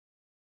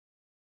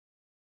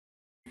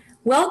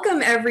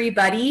Welcome,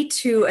 everybody,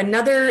 to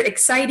another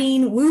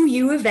exciting Woo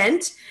You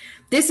event.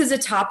 This is a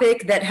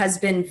topic that has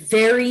been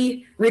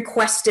very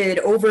requested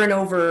over and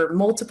over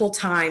multiple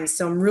times,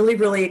 so I'm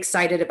really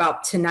excited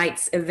about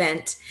tonight's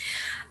event.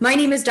 My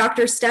name is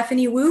Dr.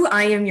 Stephanie Wu.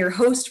 I am your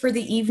host for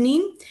the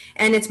evening,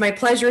 and it's my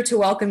pleasure to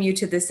welcome you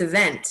to this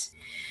event.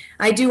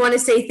 I do want to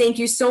say thank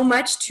you so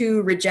much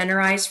to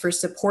Regenerize for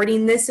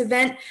supporting this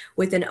event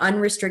with an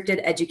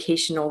unrestricted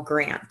educational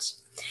grant.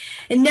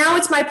 And now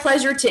it's my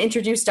pleasure to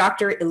introduce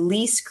Dr.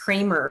 Elise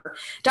Kramer.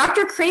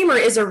 Dr. Kramer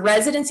is a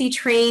residency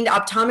trained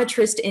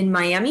optometrist in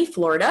Miami,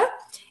 Florida,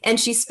 and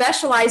she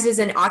specializes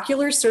in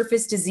ocular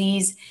surface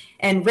disease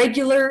and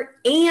regular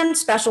and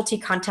specialty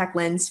contact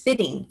lens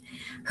fitting.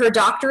 Her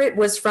doctorate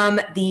was from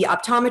the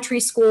optometry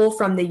school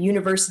from the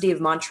University of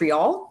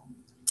Montreal.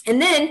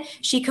 And then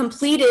she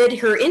completed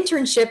her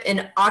internship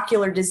in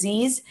ocular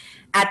disease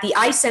at the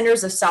Eye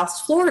Centers of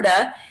South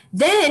Florida.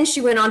 Then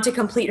she went on to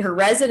complete her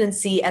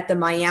residency at the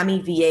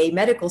Miami VA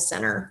Medical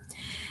Center.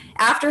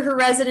 After her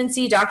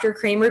residency, Dr.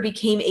 Kramer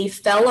became a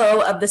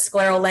fellow of the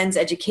Scleral Lens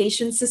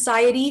Education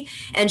Society,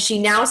 and she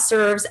now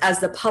serves as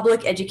the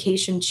public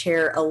education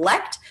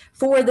chair-elect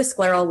for the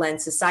Scleral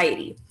Lens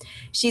Society.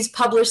 She's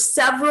published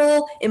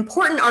several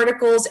important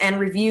articles and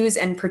reviews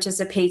and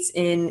participates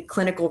in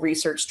clinical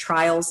research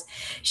trials.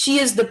 She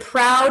is the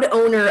proud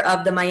owner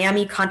of the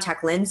Miami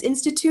Contact Lens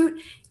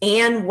Institute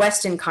and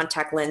Weston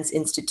Contact Lens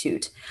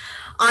Institute.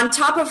 On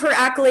top of her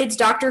accolades,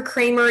 Dr.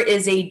 Kramer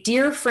is a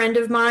dear friend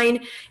of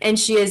mine, and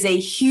she is a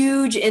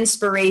huge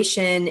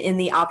inspiration in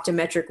the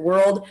optometric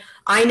world.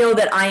 I know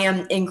that I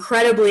am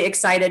incredibly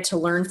excited to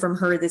learn from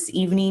her this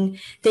evening.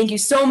 Thank you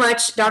so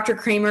much, Dr.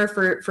 Kramer,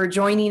 for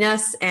joining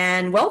us,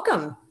 and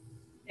welcome.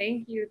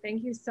 Thank you.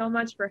 Thank you so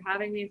much for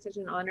having me. It's such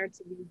an honor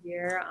to be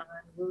here on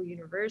Wu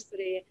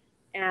University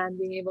and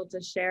being able to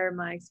share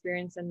my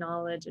experience and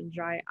knowledge in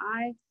dry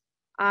eye.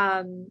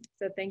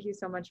 So thank you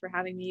so much for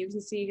having me. You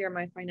can see here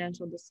my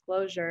financial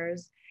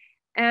disclosures.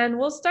 And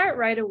we'll start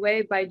right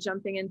away by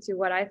jumping into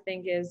what I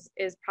think is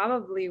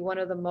probably one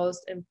of the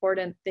most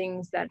important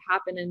things that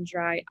happen in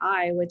dry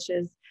eye, which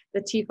is the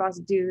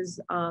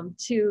TFOS-DUES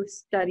 2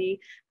 study.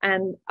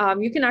 And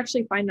you can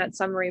actually find that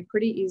summary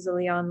pretty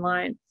easily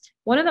online.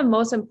 One of the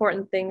most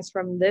important things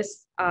from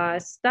this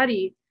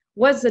study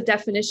was the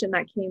definition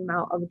that came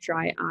out of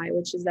dry eye,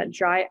 which is that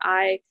dry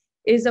eye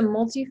is a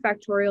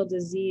multifactorial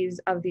disease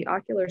of the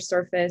ocular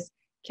surface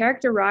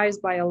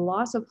characterized by a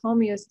loss of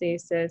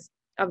homeostasis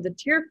of the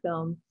tear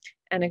film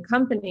and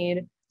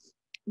accompanied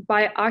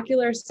by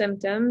ocular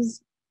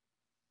symptoms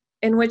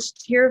in which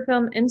tear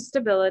film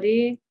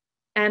instability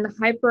and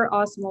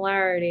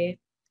hyperosmolarity,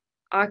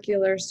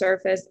 ocular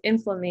surface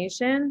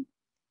inflammation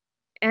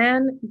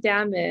and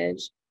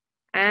damage,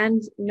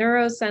 and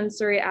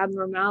neurosensory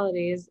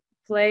abnormalities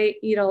play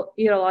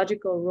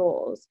etiological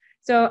roles.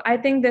 So I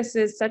think this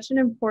is such an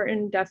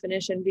important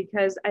definition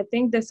because I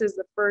think this is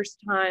the first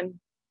time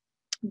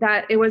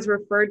that it was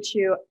referred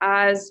to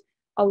as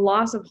a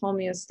loss of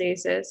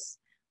homeostasis.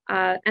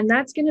 And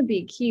that's going to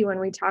be key when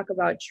we talk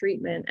about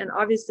treatment. And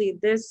obviously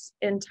this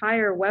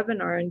entire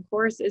webinar and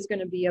course is going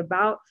to be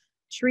about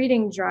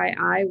treating dry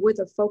eye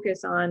with a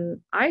focus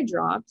on eye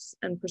drops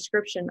and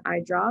prescription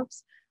eye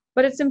drops.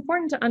 But it's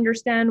important to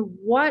understand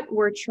what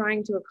we're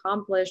trying to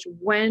accomplish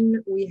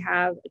when we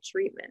have a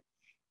treatment.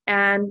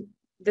 And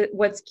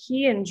what's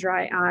key in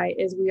dry eye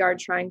is we are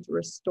trying to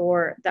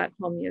restore that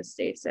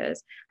homeostasis.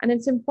 And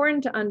it's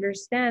important to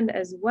understand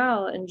as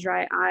well in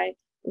dry eye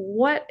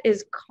what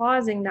is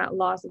causing that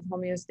loss of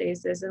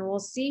homeostasis. And we'll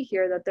see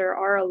here that there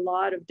are a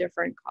lot of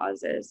different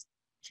causes.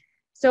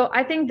 So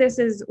I think this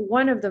is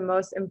one of the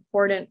most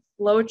important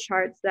flow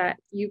charts that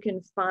you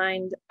can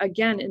find,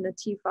 again, in the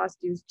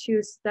TFOS-DUES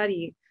 2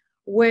 study,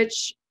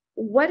 which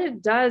what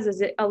it does is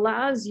it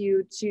allows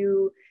you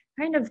to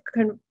kind of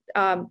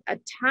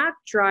attack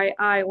dry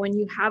eye when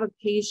you have a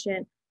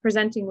patient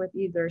presenting with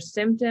either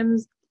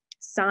symptoms,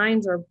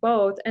 signs, or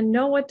both, and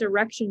know what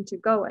direction to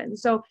go in.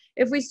 So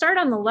if we start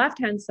on the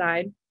left-hand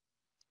side,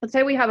 let's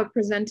say we have a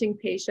presenting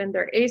patient,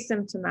 they're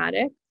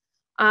asymptomatic,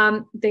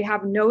 they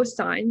have no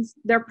signs,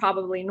 they're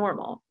probably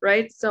normal,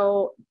 right?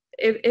 So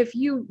if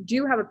you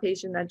do have a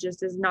patient that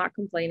just is not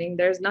complaining,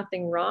 there's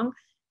nothing wrong,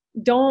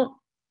 don't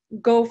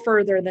go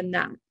further than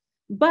that.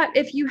 But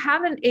if you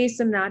have an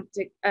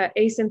asymptomatic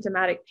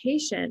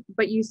patient,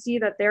 but you see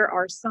that there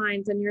are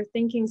signs and you're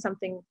thinking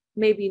something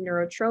maybe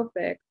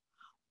neurotropic,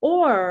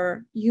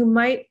 or you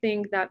might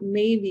think that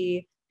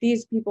maybe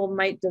these people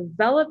might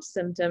develop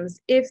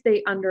symptoms if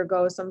they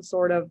undergo some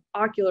sort of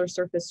ocular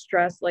surface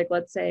stress, like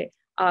let's say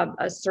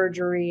a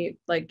surgery,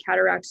 like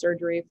cataract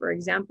surgery, for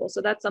example. So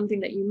that's something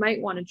that you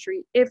might want to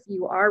treat if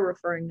you are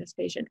referring this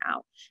patient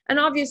out. And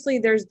obviously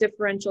there's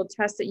differential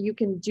tests that you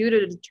can do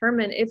to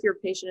determine if your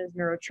patient is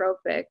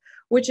neurotropic,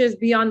 which is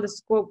beyond the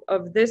scope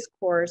of this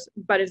course,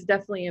 but it's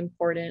definitely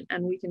important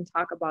and we can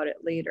talk about it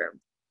later.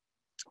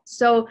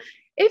 So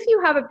if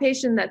you have a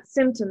patient that's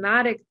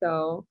symptomatic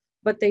though,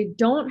 but they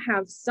don't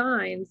have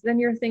signs, then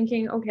you're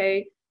thinking,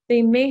 okay,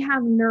 They may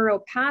have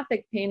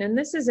neuropathic pain, and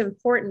this is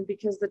important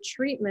because the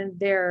treatment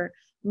there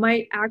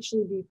might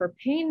actually be for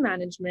pain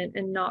management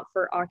and not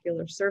for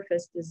ocular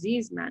surface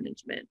disease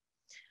management.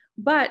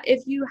 But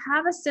if you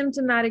have a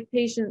symptomatic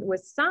patient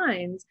with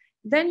signs,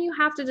 then you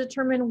have to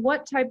determine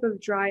what type of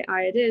dry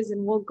eye it is.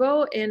 And we'll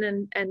go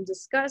in and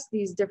discuss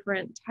these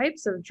different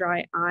types of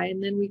dry eye,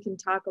 and then we can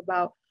talk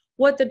about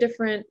what the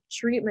different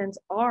treatments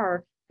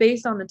are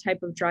based on the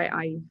type of dry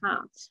eye you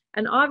have.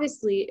 And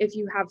obviously, if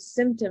you have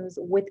symptoms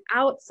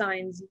without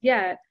signs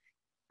yet,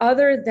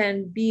 other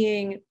than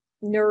being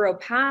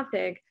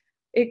neuropathic,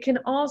 it can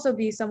also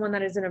be someone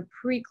that is in a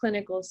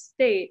preclinical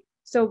state.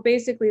 So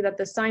basically that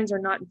the signs are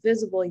not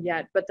visible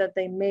yet, but that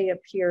they may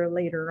appear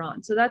later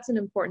on. So that's an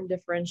important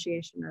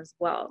differentiation as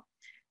well.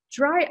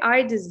 Dry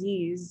eye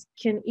disease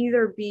can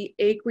either be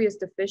aqueous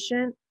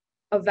deficient,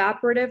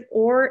 evaporative,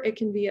 or it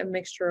can be a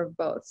mixture of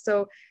both.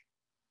 So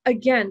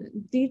again,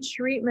 the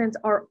treatments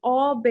are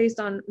all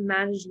based on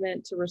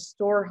management to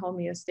restore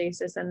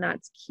homeostasis, and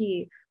that's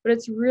key. But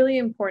it's really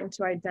important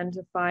to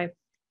identify,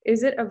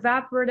 is it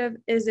evaporative?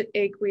 Is it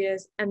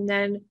aqueous? And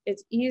then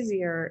it's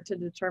easier to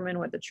determine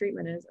what the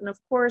treatment is. And of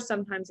course,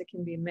 sometimes it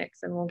can be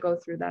mixed, and we'll go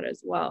through that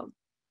as well.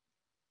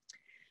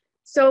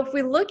 So if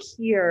we look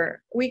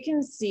here, we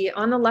can see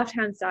on the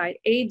left-hand side,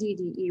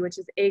 ADDE, which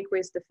is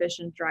aqueous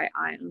deficient dry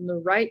eye. On the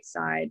right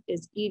side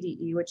is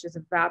EDE, which is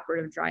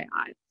evaporative dry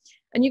eye.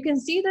 And you can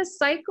see the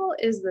cycle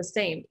is the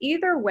same.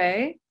 Either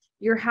way,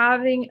 you're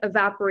having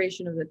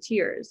evaporation of the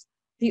tears.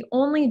 The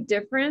only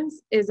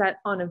difference is that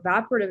on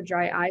evaporative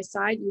dry eye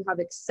side, you have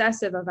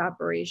excessive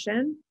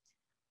evaporation.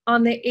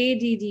 On the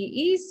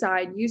ADDE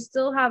side, you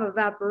still have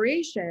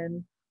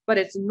evaporation, but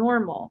it's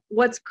normal.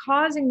 What's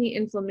causing the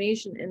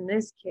inflammation in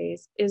this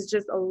case is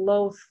just a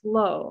low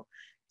flow.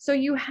 So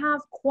you have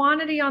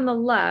quantity on the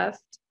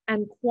left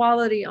and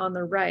quality on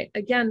the right.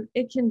 Again,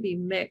 it can be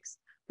mixed,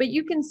 but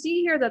you can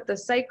see here that the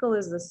cycle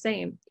is the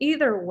same.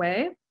 Either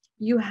way,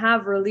 you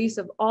have release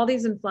of all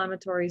these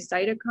inflammatory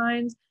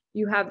cytokines,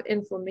 you have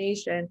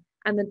inflammation,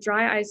 and the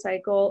dry eye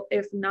cycle,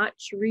 if not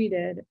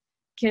treated,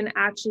 can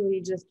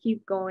actually just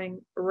keep going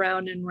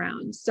round and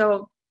round.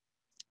 So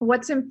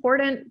what's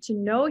important to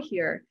know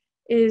here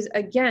is,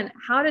 again,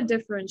 how to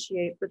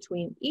differentiate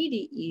between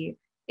EDE,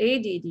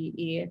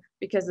 ADDE,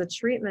 because the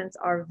treatments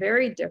are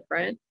very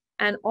different,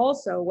 and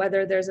also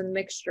whether there's a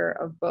mixture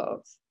of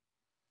both.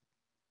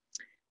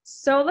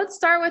 So let's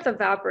start with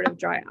evaporative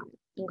dry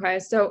eye. Okay,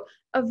 so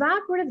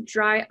evaporative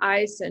dry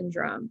eye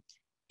syndrome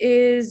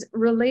is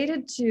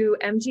related to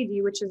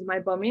MGD, which is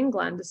meibomian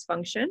gland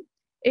dysfunction.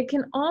 It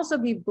can also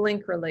be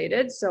blink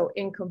related, so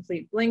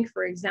incomplete blink,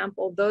 for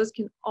example. Those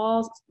can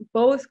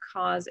both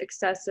cause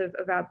excessive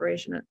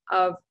evaporation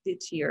of the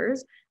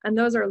tears, and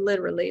those are lid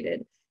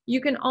related.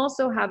 You can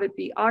also have it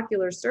be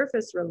ocular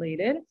surface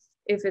related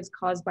if it's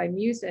caused by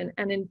mucin,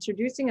 and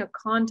introducing a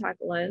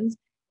contact lens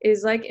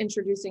is like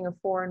introducing a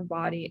foreign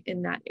body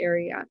in that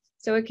area.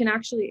 So it can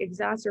actually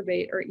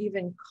exacerbate or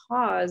even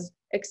cause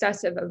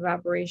excessive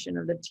evaporation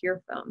of the tear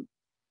film.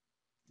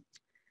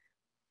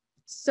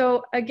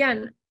 So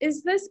again,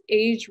 is this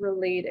age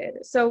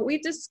related? So we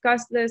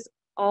discussed this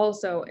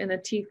also in a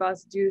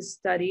TFOS-DUES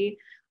study.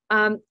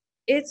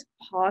 It's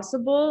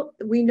possible.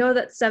 We know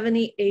that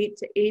 78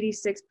 to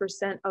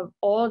 86% of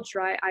all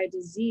dry eye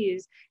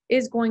disease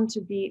is going to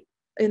be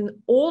in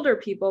older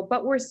people,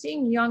 but we're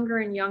seeing younger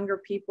and younger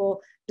people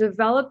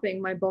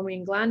developing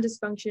meibomian gland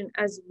dysfunction,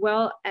 as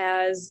well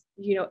as,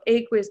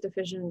 aqueous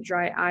deficient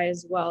dry eye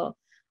as well.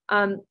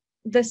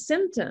 The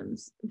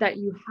symptoms that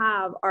you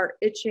have are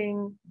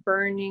itching,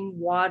 burning,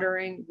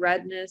 watering,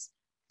 redness,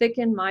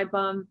 thickened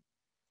meibum,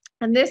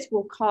 and this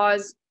will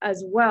cause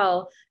as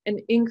well an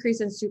increase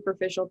in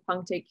superficial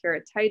punctate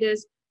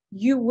keratitis.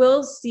 You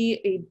will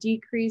see a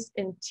decrease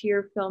in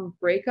tear film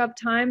breakup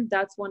time.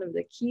 That's one of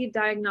the key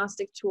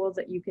diagnostic tools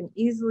that you can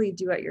easily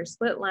do at your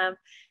slit lamp.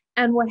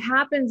 And what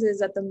happens is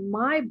that the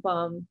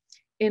meibum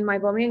in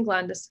meibomian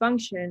gland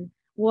dysfunction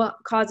will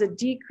cause a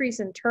decrease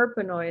in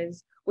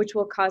terpenoids, which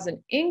will cause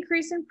an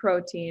increase in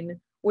protein,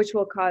 which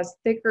will cause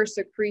thicker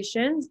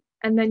secretions,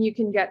 and then you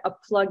can get a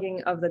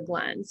plugging of the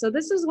gland. So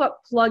this is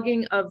what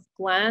plugging of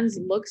glands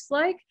looks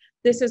like.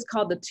 This is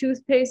called the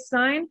toothpaste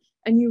sign,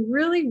 and you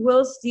really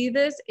will see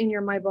this in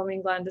your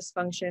meibomian gland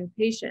dysfunction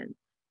patient.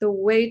 The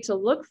way to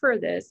look for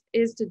this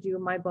is to do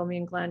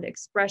meibomian gland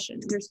expression.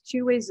 There's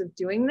two ways of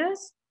doing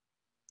this.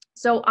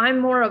 So I'm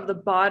more of the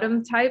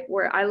bottom type,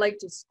 where I like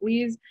to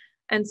squeeze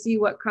and see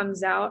what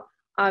comes out.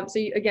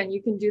 Again,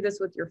 you can do this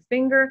with your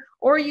finger,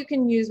 or you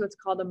can use what's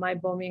called a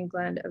meibomian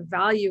gland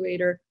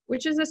evaluator,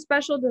 which is a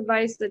special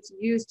device that's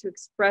used to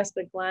express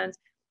the glands.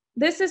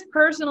 This is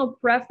personal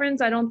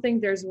preference. I don't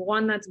think there's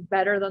one that's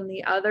better than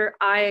the other.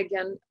 I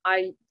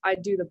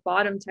do the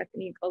bottom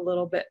technique a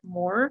little bit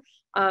more,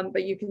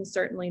 but you can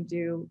certainly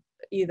do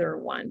either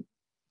one.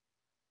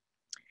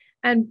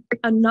 And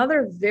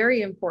another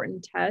very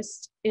important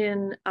test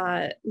in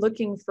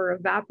looking for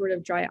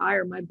evaporative dry eye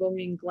or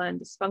meibomian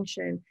gland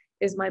dysfunction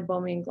is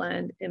meibomian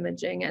gland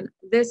imaging. And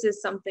this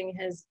is something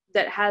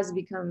that has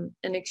become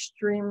an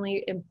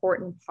extremely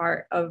important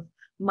part of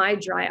my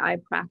dry eye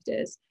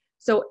practice.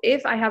 So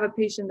if I have a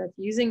patient that's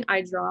using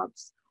eye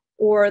drops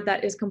or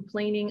that is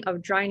complaining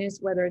of dryness,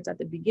 whether it's at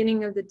the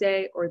beginning of the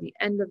day or the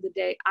end of the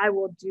day, I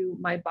will do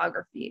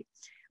meibography.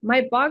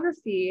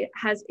 Meibography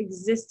has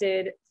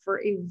existed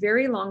for a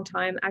very long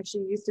time,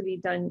 actually used to be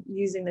done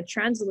using the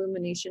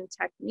transillumination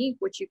technique,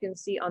 which you can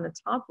see on the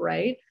top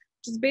right,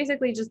 which is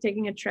basically just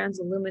taking a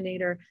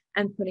transilluminator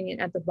and putting it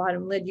at the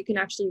bottom lid. You can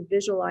actually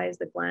visualize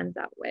the gland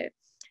that way.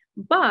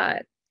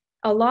 But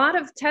a lot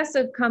of tests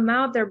have come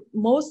out. They're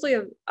mostly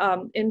of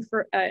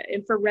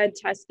infrared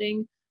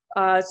testing.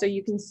 So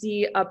you can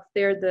see up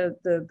there the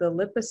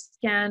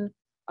LipiScan,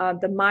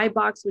 the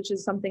MyBox, which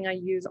is something I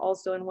use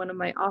also in one of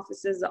my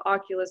offices, the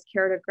Oculus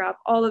Keratograph.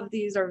 All of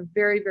these are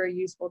very, very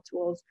useful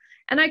tools.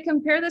 And I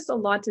compare this a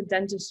lot to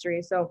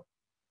dentistry. So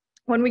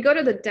when we go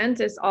to the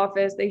dentist's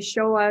office, they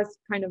show us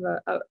kind of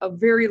a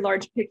very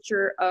large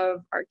picture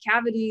of our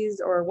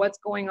cavities or what's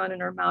going on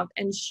in our mouth,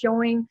 and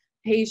showing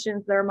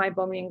patients their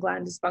meibomian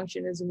gland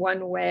dysfunction is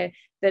one way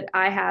that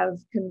I have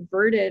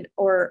converted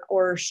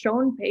or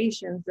shown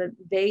patients that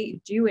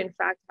they do in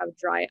fact have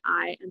dry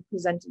eye and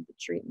presented the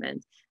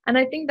treatment. And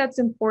I think that's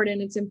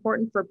important. It's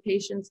important for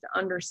patients to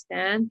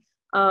understand,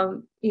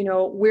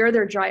 where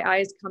their dry eye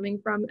is coming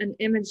from, and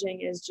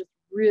imaging is just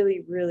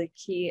really, really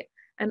key.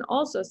 And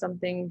also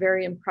something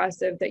very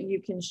impressive that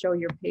you can show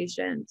your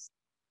patients.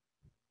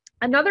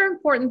 Another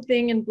important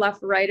thing in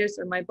blepharitis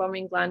or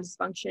meibomian gland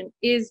dysfunction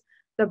is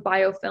the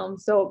biofilm.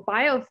 So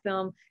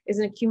biofilm is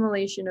an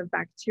accumulation of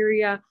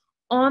bacteria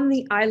on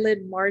the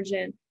eyelid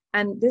margin,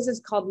 and this is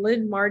called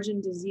lid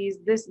margin disease.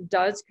 This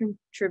does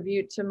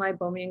contribute to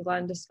meibomian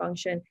gland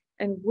dysfunction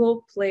and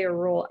will play a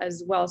role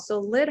as well. So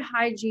lid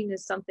hygiene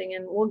is something,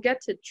 and we'll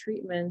get to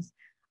treatments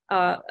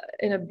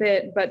in a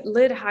bit, but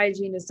lid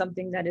hygiene is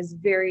something that is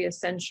very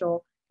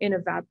essential in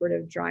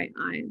evaporative dry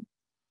eye.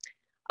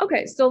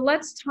 Okay, so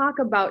let's talk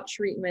about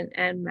treatment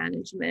and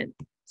management.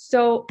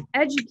 So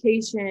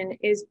education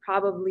is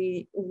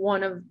probably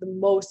one of the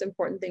most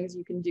important things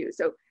you can do.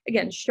 So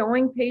again,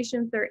 showing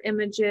patients their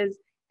images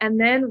and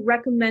then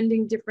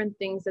recommending different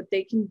things that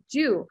they can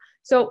do.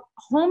 So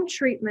home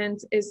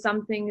treatment is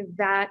something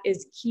that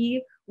is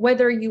key,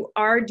 whether you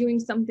are doing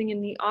something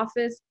in the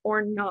office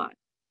or not.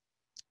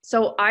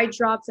 So eye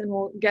drops, and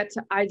we'll get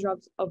to eye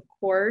drops, of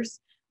course,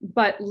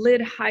 but lid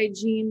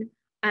hygiene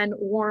and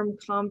warm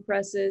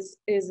compresses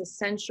is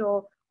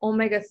essential.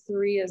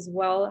 Omega-3 as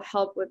well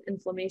help with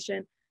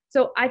inflammation.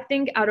 So I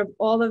think out of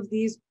all of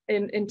these,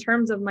 in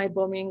terms of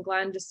meibomian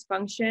gland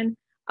dysfunction,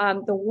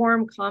 the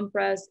warm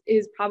compress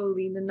is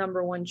probably the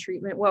 #1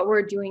 treatment. What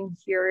we're doing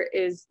here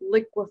is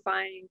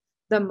liquefying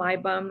the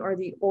meibum or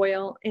the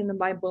oil in the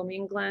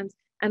meibomian glands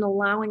and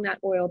allowing that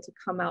oil to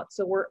come out.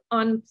 So we're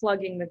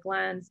unplugging the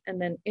glands and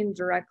then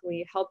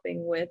indirectly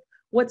helping with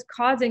what's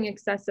causing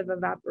excessive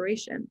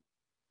evaporation.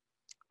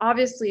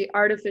 Obviously,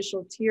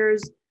 artificial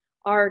tears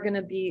are going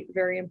to be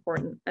very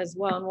important as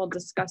well, and we'll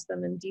discuss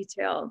them in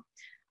detail.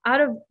 Out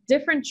of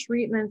different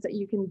treatments that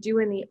you can do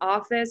in the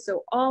office,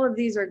 so all of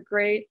these are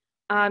great.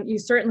 You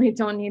certainly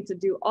don't need to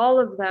do all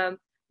of them,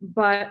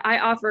 but I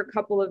offer a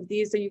couple of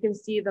these. So you can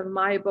see the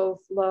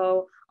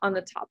MeiboFlow on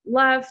the top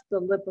left,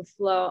 the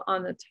LipiFlow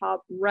on the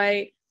top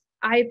right,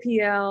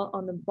 IPL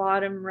on the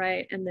bottom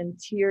right, and then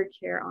Tear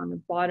Care on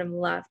the bottom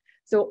left.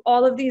 So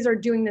all of these are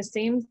doing the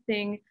same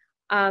thing.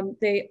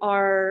 They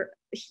are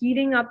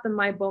heating up the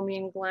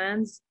meibomian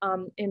glands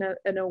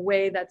in a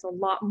way that's a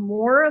lot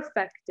more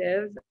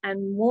effective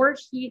and more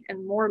heat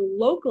and more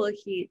local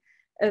heat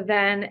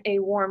than a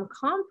warm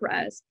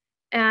compress.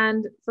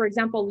 And for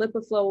example,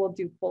 LipiFlow will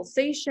do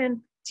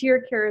pulsation,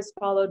 Tear Care is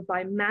followed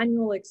by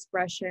manual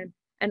expression,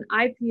 and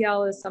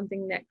IPL is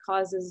something that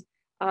causes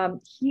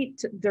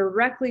heat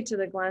directly to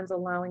the glands,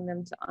 allowing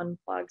them to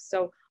unplug.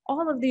 So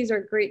all of these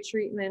are great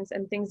treatments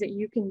and things that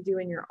you can do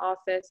in your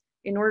office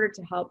in order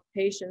to help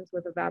patients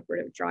with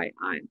evaporative dry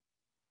eye.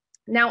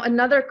 Now,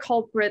 another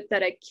culprit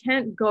that I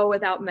can't go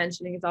without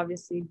mentioning is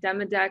obviously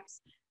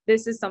Demodex.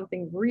 This is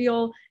something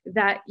real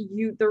that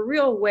the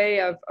real way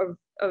of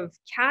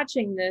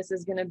catching this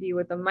is going to be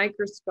with a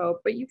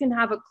microscope, but you can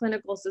have a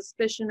clinical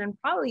suspicion and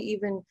probably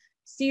even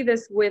see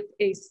this with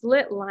a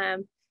slit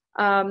lamp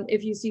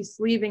if you see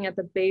sleeving at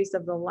the base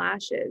of the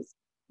lashes.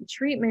 The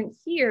treatment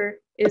here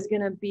is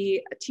going to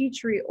be tea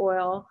tree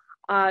oil.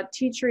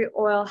 Tea tree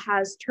oil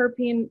has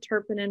terpene,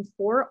 terpenen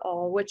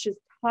 4-ol, which is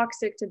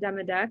toxic to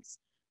Demodex.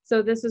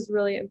 So this is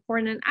really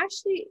important. And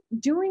actually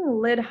doing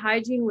lid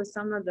hygiene with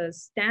some of the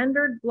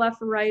standard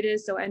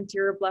blepharitis, so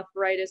anterior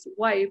blepharitis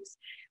wipes,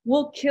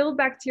 will kill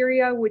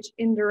bacteria, which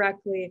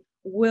indirectly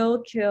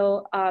will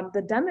kill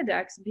the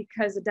Demodex,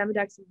 because the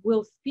Demodex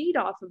will feed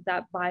off of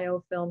that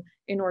biofilm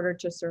in order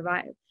to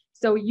survive.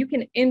 So you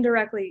can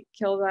indirectly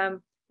kill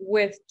them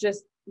with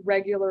just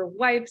regular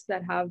wipes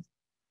that have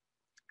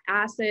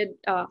acid,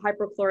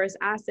 hypochlorous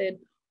acid,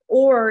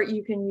 or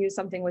you can use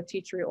something with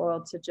tea tree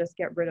oil to just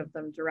get rid of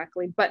them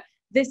directly. But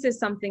this is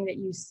something that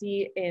you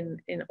see in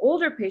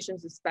older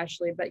patients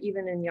especially, but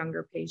even in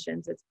younger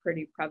patients, it's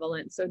pretty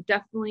prevalent. So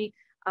definitely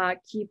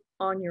keep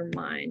on your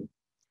mind.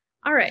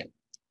 All right,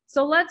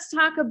 So let's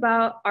talk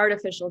about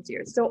artificial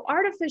tears. So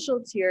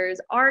artificial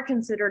tears are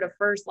considered a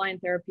first-line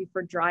therapy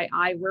for dry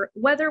eye,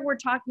 whether we're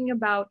talking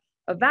about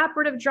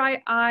evaporative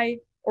dry eye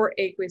or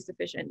aqueous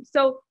deficient.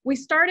 So we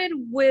started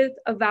with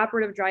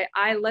evaporative dry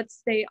eye. Let's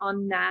stay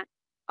on that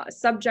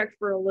subject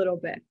for a little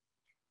bit.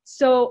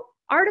 So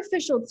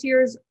artificial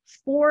tears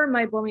for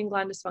meibomian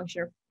gland dysfunction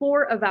or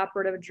for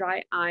evaporative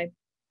dry eye.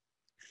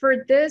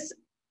 For this,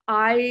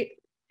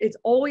 it's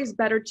always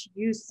better to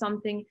use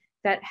something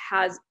that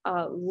has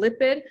a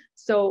lipid.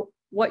 So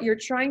what you're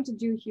trying to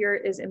do here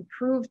is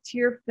improve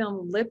tear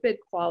film lipid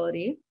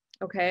quality,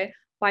 okay,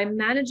 by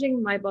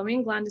managing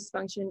meibomian gland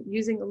dysfunction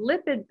using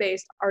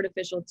lipid-based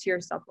artificial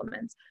tear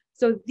supplements.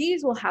 So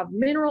these will have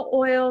mineral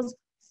oils,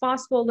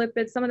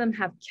 phospholipids, some of them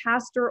have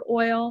castor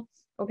oil,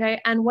 okay?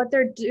 And what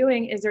they're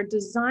doing is they're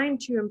designed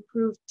to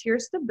improve tear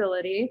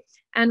stability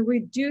and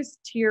reduce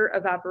tear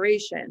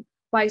evaporation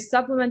by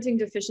supplementing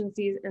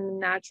deficiencies in the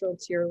natural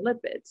tear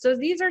lipids. So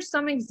these are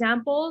some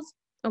examples,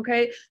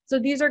 okay? So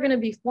these are gonna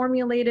be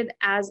formulated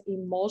as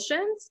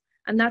emulsions,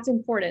 and that's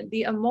important.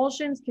 The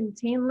emulsions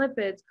contain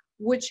lipids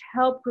which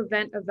help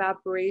prevent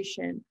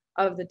evaporation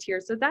of the tear.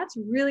 So that's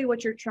really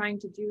what you're trying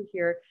to do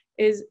here,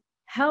 is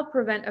help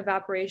prevent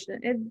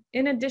evaporation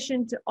in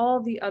addition to all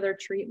the other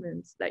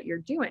treatments that you're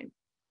doing.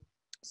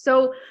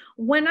 So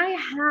when I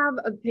have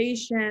a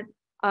patient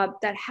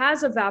that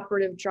has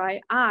evaporative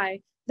dry eye,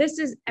 this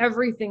is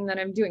everything that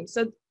I'm doing.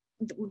 So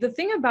the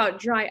thing about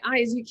dry eye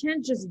is you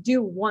can't just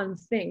do one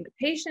thing. The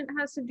patient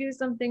has to do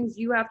some things,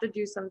 you have to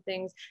do some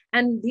things,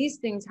 and these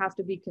things have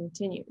to be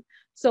continued.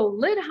 So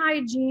lid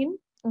hygiene,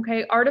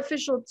 okay,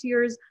 artificial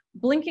tears,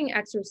 blinking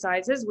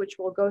exercises, which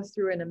we'll go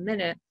through in a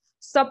minute,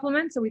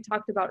 supplements, so we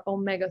talked about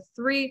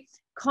omega-3,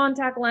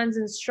 contact lens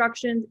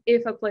instructions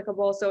if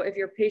applicable. So if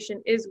your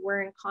patient is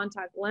wearing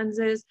contact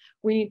lenses,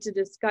 we need to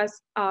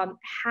discuss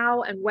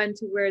how and when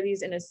to wear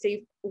these in a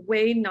safe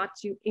way, not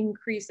to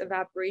increase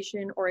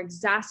evaporation or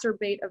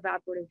exacerbate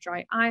evaporative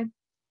dry eye.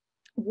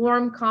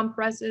 Warm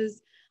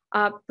compresses,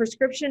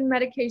 prescription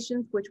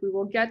medications, which we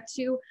will get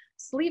to,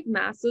 sleep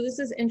masks. So this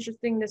is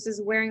interesting. This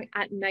is wearing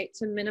at night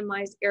to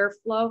minimize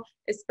airflow,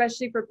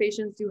 especially for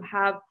patients who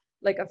have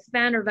like a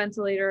fan or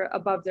ventilator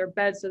above their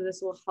bed. So this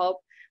will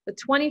help. The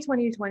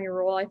 20-20-20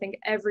 rule, I think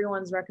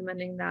everyone's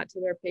recommending that to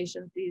their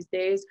patients these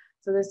days.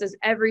 So this is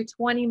every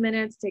 20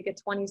 minutes, take a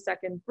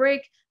 20-second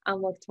break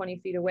and look 20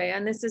 feet away.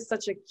 And this is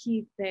such a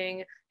key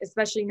thing,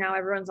 especially now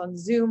everyone's on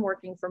Zoom,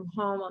 working from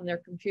home on their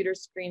computer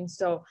screen.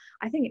 So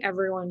I think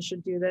everyone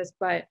should do this,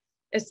 but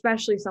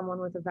especially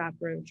someone with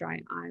evaporative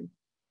dry eye.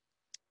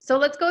 So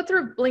let's go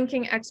through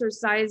blinking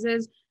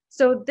exercises.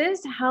 So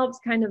this helps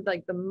kind of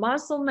like the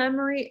muscle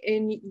memory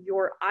in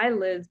your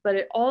eyelids, but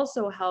it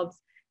also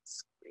helps,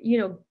 you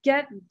know,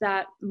 get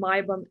that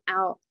meibum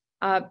out,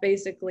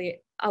 basically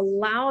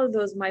allow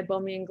those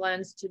meibomian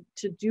glands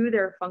to do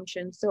their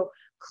function. So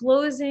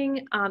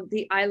closing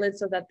the eyelids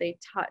so that they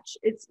touch.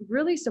 It's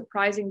really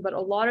surprising, but a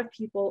lot of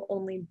people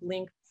only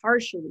blink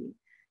partially,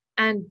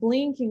 and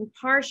blinking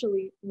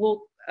partially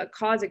will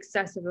cause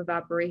excessive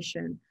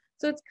evaporation.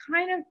 So it's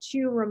kind of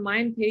to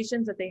remind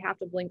patients that they have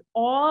to blink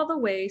all the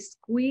way,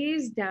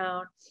 squeeze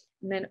down,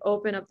 and then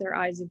open up their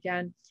eyes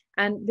again.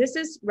 And this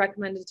is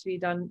recommended to be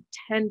done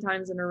 10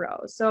 times in a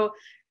row. So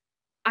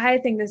I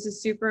think this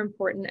is super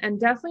important, and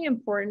definitely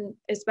important,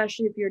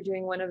 especially if you're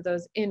doing one of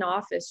those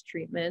in-office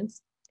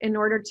treatments, in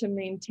order to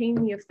maintain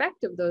the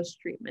effect of those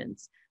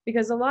treatments,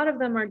 because a lot of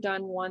them are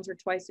done once or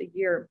twice a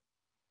year.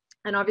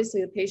 And obviously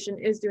the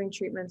patient is doing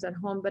treatments at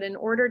home, but in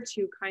order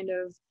to kind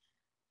of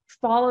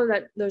follow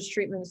those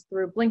treatments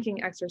through,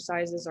 blinking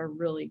exercises are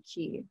really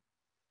key.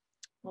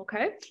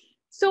 Okay,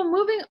 so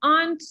moving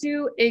on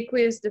to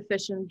aqueous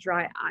deficient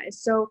dry eye.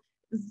 So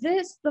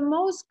the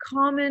most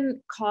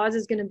common cause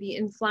is going to be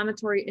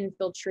inflammatory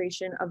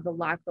infiltration of the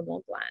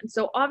lacrimal gland.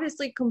 So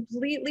obviously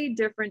completely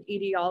different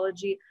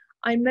etiology.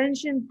 I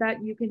mentioned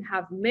that you can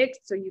have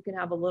mixed, so you can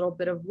have a little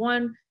bit of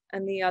one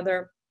and the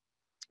other,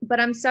 but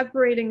I'm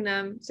separating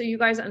them so you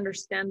guys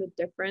understand the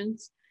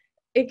difference.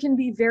 It can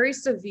be very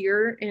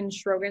severe in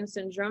Sjogren's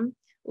syndrome,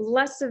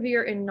 less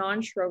severe in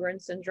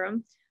non-Sjogren's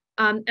syndrome.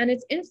 And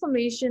it's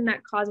inflammation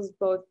that causes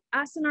both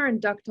acinar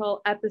and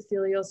ductal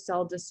epithelial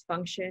cell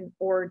dysfunction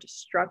or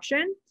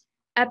destruction,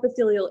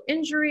 epithelial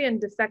injury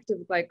and defective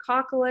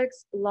glycocalyx,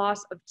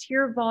 loss of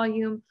tear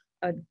volume,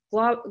 a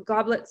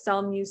goblet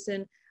cell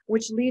mucin,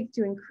 which leads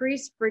to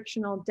increased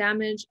frictional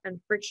damage and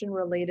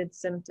friction-related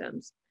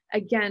symptoms.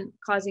 Again,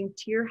 causing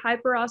tear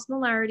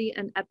hyperosmolarity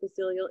and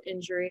epithelial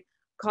injury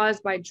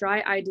caused by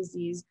dry eye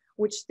disease,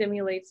 which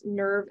stimulates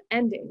nerve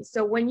endings.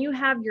 So when you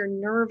have your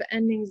nerve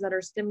endings that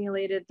are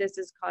stimulated, this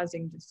is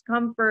causing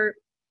discomfort,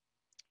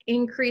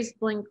 increased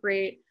blink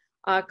rate,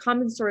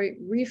 compensatory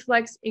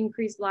reflex,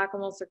 increased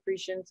lacrimal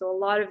secretion. So a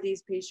lot of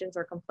these patients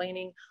are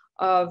complaining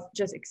of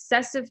just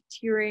excessive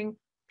tearing,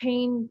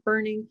 pain,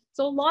 burning.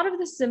 So a lot of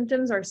the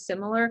symptoms are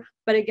similar,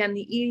 but again,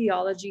 the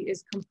etiology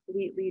is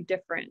completely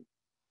different.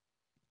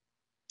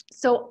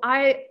 So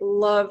I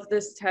love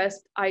this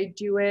test. I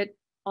do it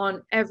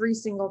on every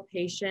single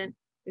patient.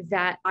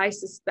 that I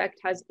suspect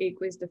has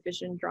aqueous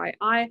deficient dry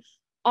eye.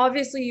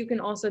 Obviously, you can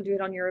also do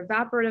it on your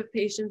evaporative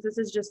patients. This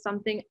is just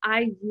something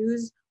I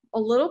use a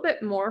little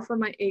bit more for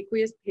my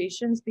aqueous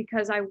patients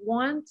because I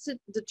want to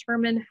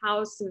determine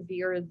how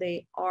severe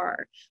they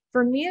are.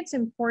 For me, it's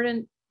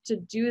important to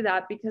do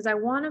that because I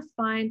want to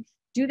find,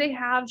 do they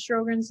have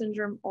Sjogren's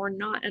syndrome or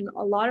not? And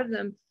a lot of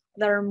them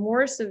that are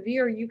more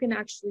severe, you can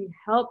actually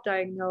help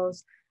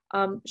diagnose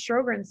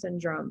Sjogren's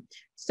syndrome.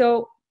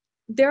 So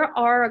there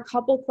are a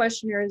couple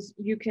questionnaires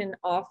you can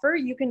offer.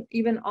 You can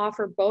even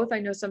offer both. I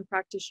know some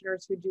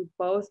practitioners who do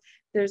both.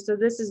 So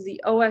this is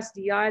the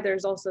OSDI.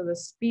 There's also the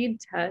speed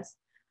test.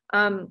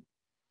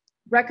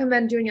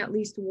 Recommend doing at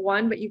least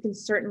one, but you can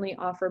certainly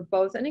offer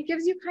both. And it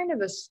gives you kind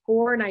of a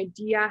score, an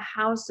idea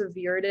how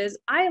severe it is.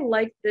 I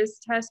like this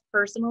test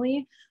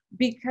personally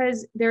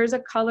because there's a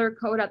color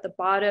code at the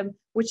bottom,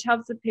 which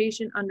helps the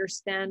patient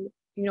understand,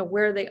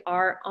 where they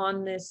are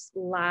on this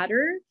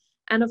ladder.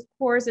 And of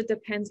course, it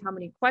depends how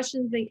many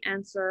questions they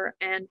answer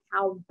and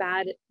how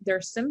bad their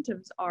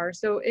symptoms are.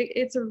 So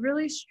it's a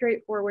really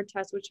straightforward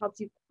test, which helps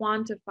you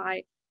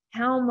quantify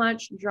how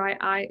much dry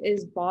eye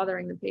is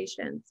bothering the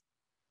patients.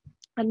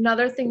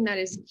 Another thing that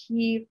is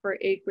key for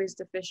aqueous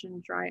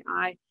deficient dry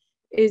eye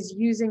is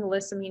using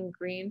lissamine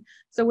green.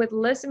 So with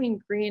lissamine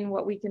green,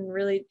 what we can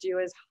really do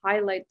is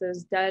highlight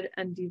those dead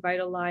and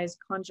devitalized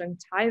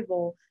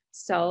conjunctival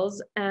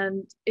cells,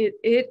 and it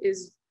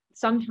is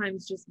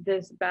sometimes just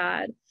this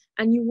bad.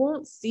 And you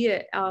won't see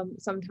it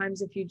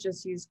sometimes if you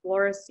just use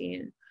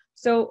fluorescein.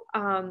 So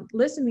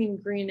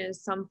lissamine green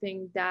is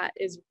something that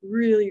is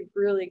really,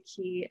 really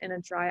key in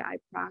a dry eye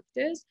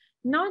practice,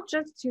 not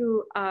just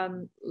to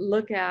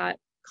look at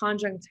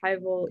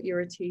conjunctival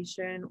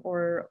irritation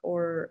or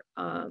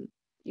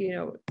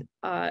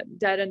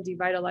dead and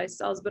devitalized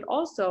cells, but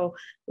also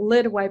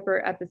lid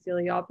wiper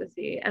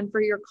epitheliopathy. And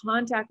for your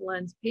contact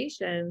lens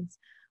patients,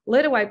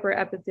 lid wiper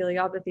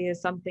epitheliopathy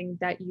is something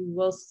that you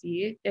will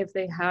see if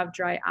they have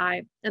dry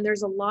eye. And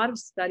there's a lot of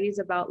studies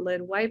about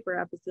lid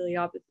wiper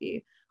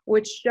epitheliopathy,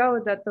 which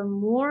show that the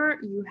more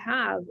you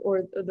have,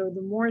 or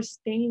the more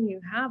stain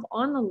you have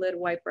on the lid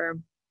wiper,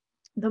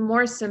 the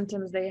more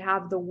symptoms they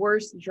have, the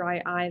worse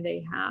dry eye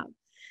they have.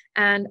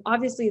 And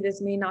obviously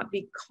this may not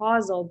be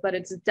causal, but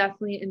it's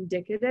definitely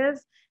indicative.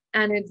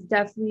 And it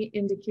definitely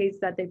indicates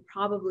that they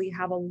probably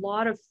have a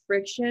lot of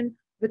friction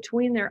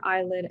between their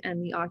eyelid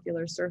and the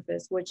ocular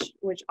surface,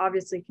 which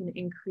obviously can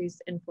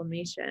increase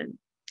inflammation.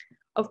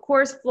 Of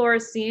course,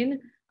 fluorescein.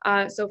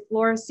 So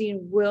fluorescein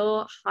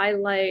will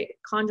highlight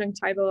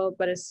conjunctival,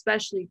 but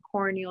especially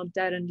corneal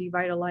dead and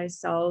devitalized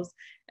cells.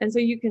 And so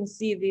you can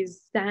see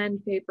these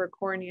sandpaper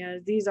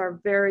corneas. These are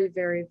very,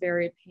 very,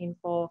 very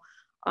painful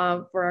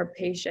for our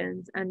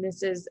patients. And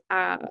this is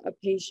a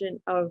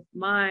patient of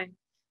mine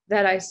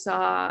that I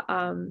saw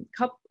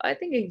I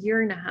think a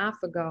year and a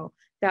half ago,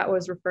 that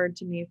was referred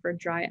to me for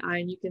dry eye.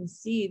 And you can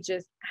see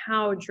just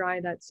how dry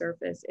that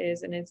surface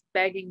is, and it's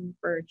begging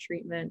for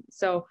treatment.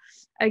 So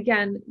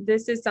again,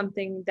 this is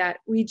something that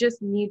we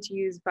just need to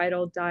use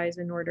vital dyes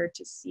in order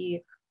to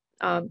see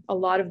a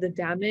lot of the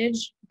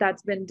damage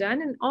that's been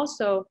done, and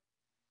also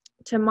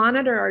to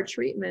monitor our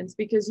treatments,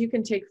 because you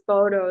can take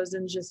photos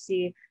and just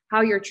see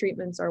how your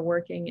treatments are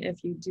working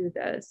if you do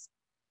this.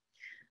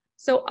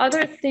 So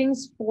other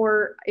things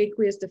for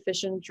aqueous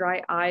deficient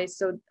dry eye.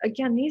 So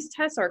again, these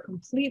tests are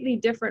completely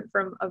different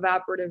from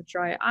evaporative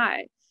dry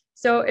eye.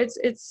 So it's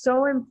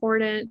so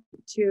important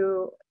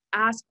to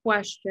ask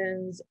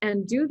questions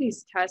and do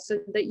these tests so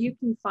that you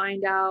can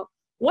find out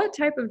what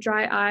type of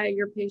dry eye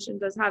your patient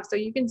does have. So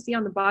you can see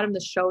on the bottom the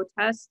show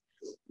test,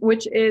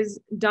 which is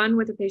done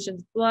with the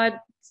patient's blood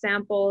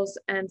samples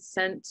and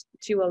sent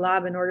to a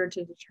lab in order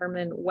to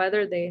determine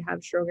whether they have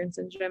Sjogren's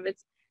syndrome.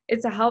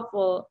 It's a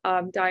helpful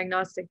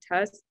diagnostic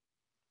test.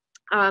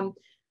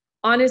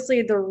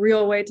 Honestly, the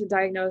real way to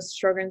diagnose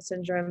Sjogren's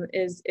syndrome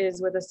is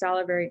with a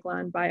salivary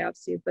gland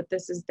biopsy, but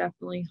this is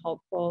definitely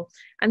helpful.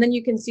 And then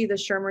you can see the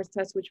Schirmer's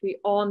test, which we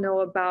all know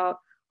about,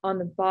 on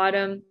the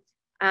bottom,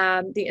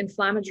 the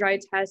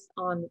inflammatory test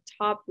on the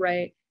top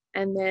right,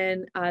 and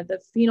then the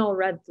phenol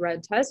red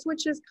thread test,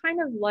 which is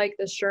kind of like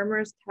the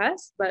Schirmer's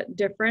test, but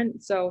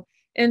different. So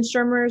in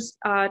Schirmer's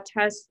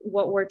test,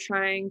 what we're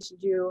trying to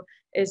do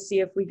is see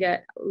if we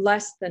get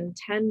less than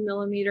 10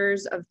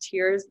 millimeters of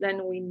tears,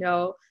 then we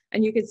know.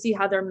 And you can see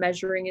how they're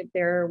measuring it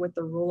there with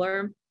the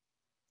ruler.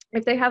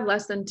 If they have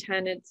less than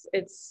 10,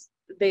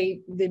 they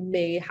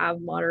may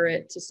have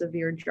moderate to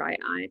severe dry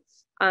eye.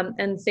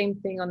 And same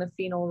thing on the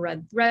phenol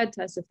red thread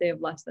test if they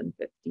have less than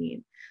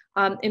 15.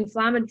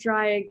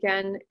 Inflammatory,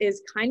 again,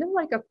 is kind of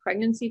like a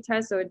pregnancy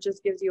test. So it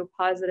just gives you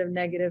a positive,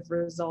 negative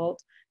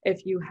result.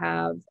 If you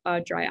have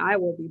dry eye,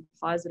 will be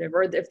positive,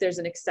 or if there's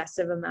an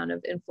excessive amount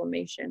of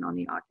inflammation on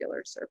the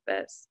ocular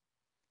surface.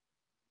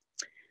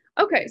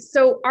 Okay,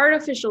 so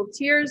artificial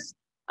tears.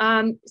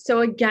 So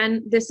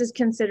again, this is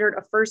considered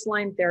a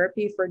first-line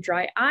therapy for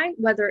dry eye,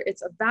 whether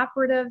it's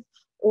evaporative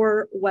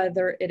or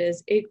whether it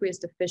is aqueous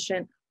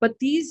deficient. but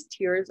these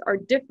tears are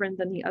different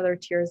than the other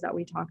tears that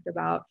we talked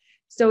about.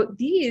 So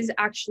these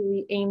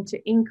actually aim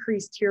to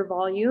increase tear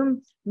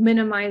volume,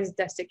 minimize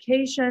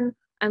desiccation,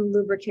 and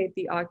lubricate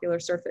the ocular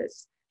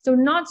surface. So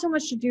not so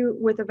much to do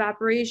with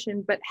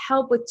evaporation, but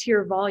help with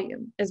tear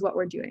volume is what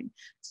we're doing.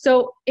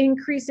 So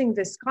increasing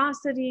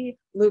viscosity,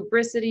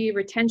 lubricity,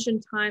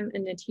 retention time,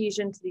 and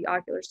adhesion to the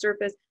ocular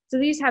surface. So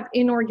these have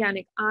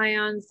inorganic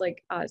ions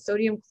like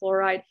sodium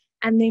chloride,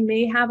 and they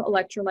may have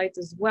electrolytes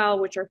as well,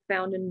 which are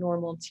found in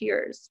normal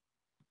tears.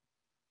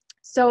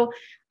 So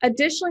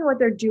additionally, what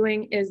they're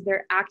doing is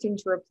they're acting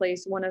to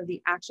replace one of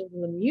the actions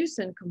of the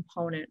mucin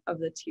component of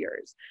the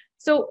tears.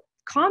 So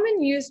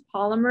common use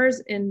polymers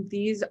in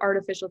these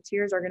artificial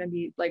tears are going to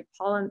be like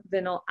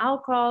polyvinyl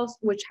alcohols,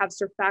 which have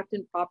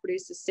surfactant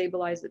properties to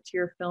stabilize the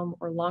tear film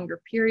or longer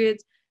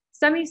periods.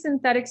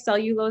 Semi-synthetic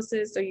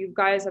celluloses, so you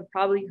guys have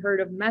probably heard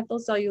of methyl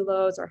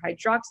cellulose or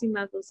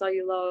hydroxymethyl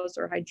cellulose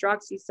or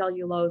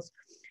hydroxycellulose.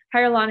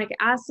 Hyaluronic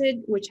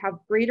acid, which have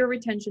greater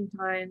retention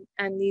time,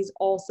 and these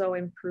also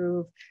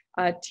improve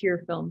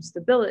tear film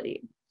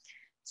stability.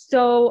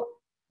 So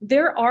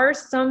there are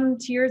some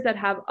tears that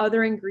have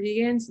other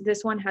ingredients.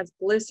 This one has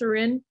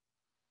glycerin,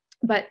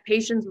 but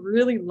patients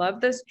really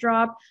love this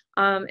drop.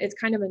 It's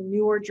kind of a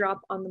newer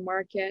drop on the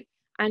market.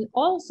 And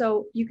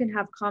also you can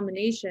have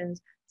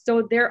combinations.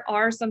 So there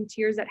are some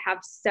tears that have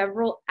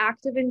several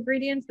active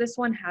ingredients. This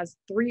one has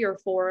 3 or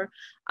 4,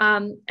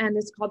 and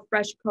it's called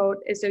Fresh Coat.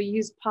 So you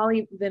use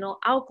polyvinyl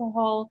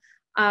alcohol,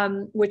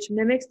 which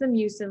mimics the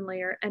mucin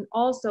layer. And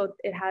also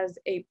it has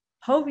a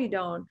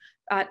povidone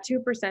at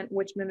 2%,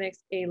 which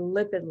mimics a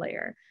lipid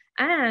layer.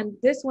 And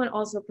this one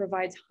also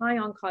provides high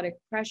oncotic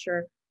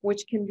pressure,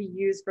 which can be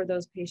used for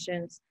those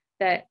patients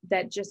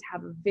that just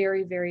have a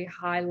very, very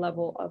high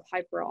level of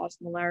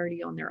hyperosmolarity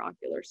on their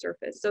ocular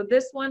surface. So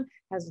this one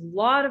has a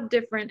lot of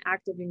different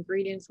active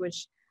ingredients,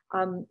 which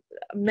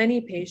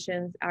many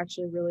patients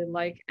actually really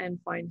like and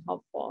find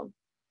helpful.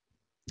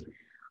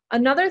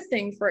 Another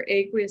thing for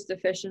aqueous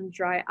deficient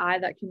dry eye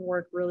that can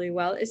work really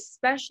well,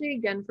 especially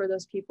again for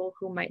those people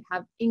who might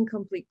have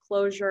incomplete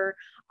closure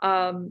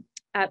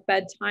at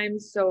bedtime,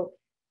 so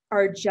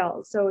are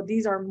gels. So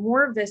these are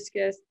more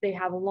viscous, they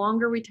have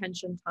longer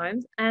retention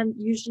times, and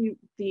usually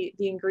the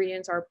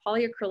ingredients are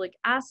polyacrylic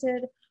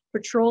acid,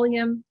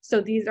 petroleum.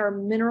 So these are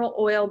mineral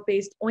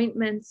oil-based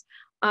ointments.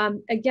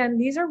 Again,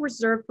 these are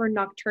reserved for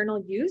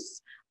nocturnal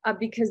use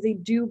because they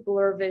do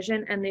blur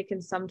vision and they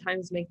can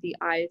sometimes make the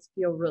eyes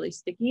feel really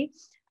sticky.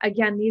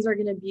 Again, these are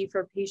going to be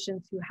for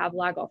patients who have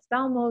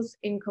lagophthalmos,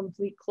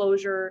 incomplete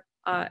closure,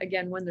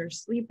 again, when they're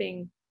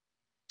sleeping,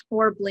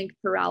 or blink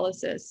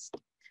paralysis.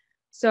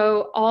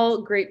 So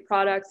all great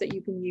products that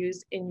you can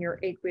use in your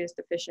aqueous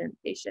deficient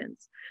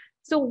patients.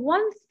 So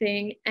one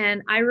thing,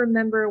 and I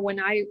remember when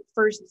I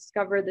first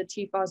discovered the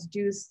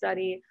TFOS-DO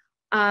study,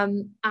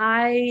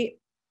 I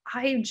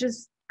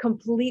just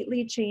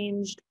completely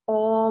changed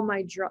all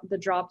my the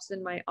drops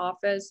in my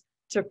office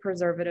to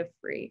preservative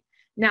free.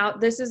 Now,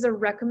 this is a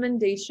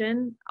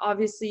recommendation.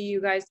 Obviously,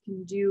 you guys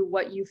can do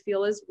what you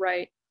feel is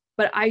right,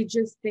 but I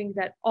just think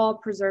that all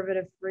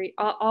preservative free,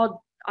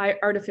 all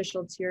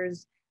artificial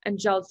tears and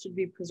gels should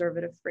be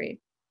preservative free.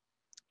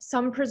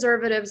 Some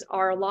preservatives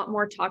are a lot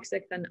more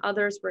toxic than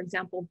others. For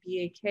example,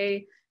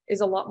 BAK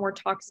is a lot more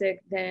toxic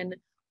than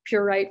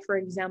Purite, for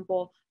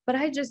example. But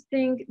I just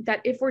think that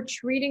if we're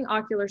treating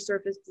ocular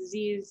surface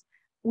disease,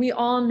 we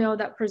all know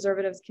that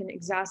preservatives can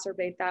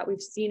exacerbate that.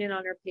 We've seen it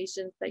on our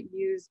patients that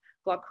use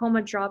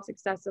glaucoma drops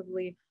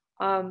excessively.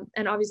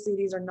 And obviously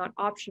these are not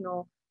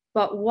optional,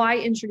 but why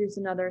introduce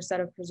another set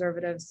of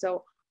preservatives?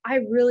 So I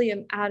really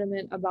am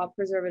adamant about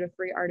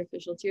preservative-free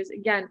artificial tears.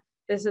 Again,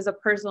 this is a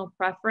personal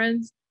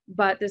preference,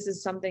 but this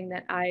is something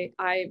that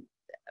I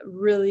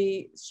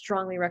really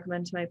strongly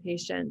recommend to my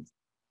patients.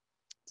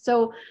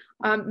 So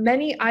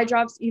many eye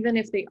drops, even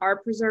if they are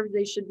preserved,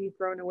 they should be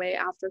thrown away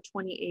after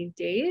 28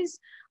 days.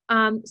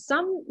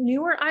 Some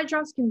newer eye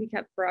drops can be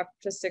kept for up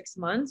to 6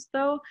 months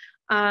though,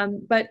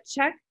 but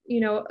check,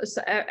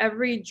 so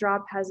every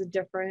drop has a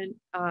different,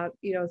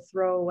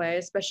 throwaway,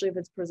 especially if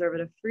it's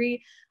preservative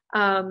free.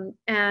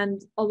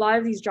 And a lot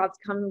of these drops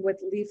come with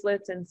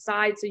leaflets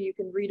inside, so you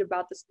can read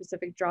about the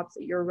specific drops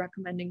that you're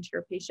recommending to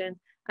your patient.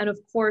 And of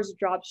course,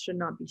 drops should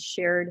not be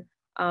shared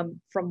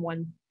from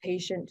one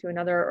patient to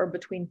another or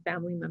between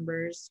family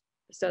members.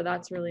 So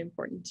that's really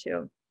important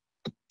too.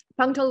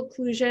 Punctal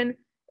occlusion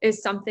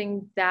is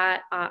something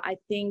that I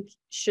think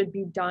should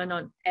be done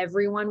on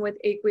everyone with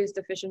aqueous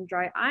deficient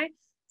dry eye.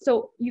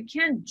 So you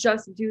can't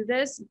just do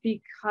this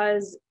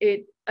because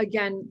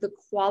again, the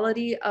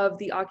quality of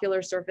the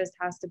ocular surface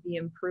has to be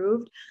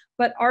improved,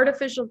 but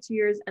artificial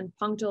tears and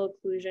punctal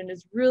occlusion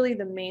is really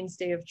the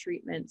mainstay of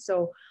treatment.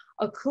 So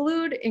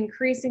occlude,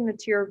 increasing the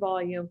tear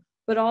volume,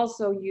 but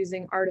also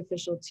using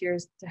artificial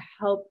tears to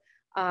help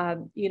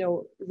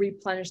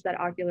replenish that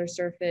ocular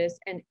surface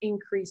and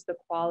increase the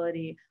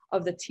quality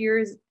of the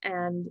tears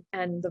and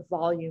the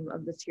volume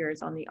of the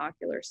tears on the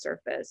ocular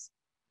surface.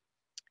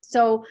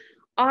 So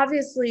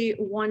obviously,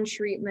 one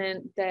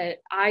treatment that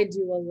I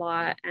do a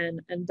lot,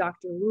 and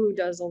Dr. Wu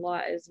does a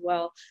lot as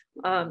well.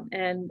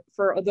 And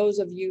for those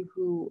of you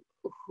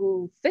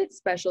who fit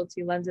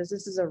specialty lenses,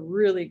 this is a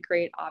really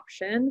great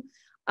option.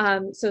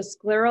 So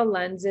scleral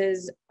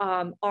lenses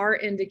are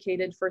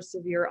indicated for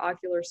severe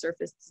ocular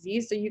surface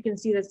disease. So you can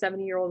see the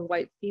 70-year-old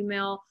white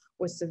female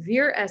with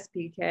severe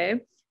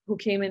SPK who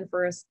came in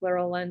for a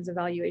scleral lens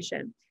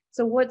evaluation.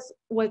 So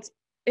what's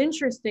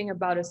interesting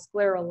about a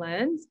scleral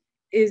lens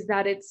is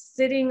that it's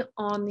sitting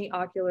on the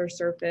ocular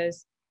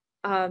surface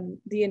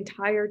the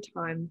entire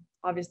time,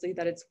 obviously,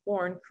 that it's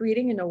worn,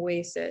 creating an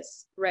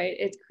oasis, right?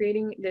 It's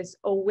creating this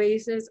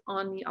oasis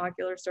on the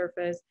ocular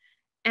surface,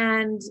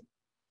 and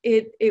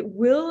it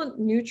will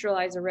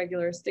neutralize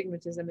irregular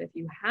astigmatism if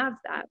you have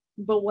that.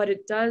 But what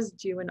it does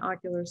do in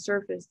ocular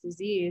surface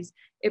disease,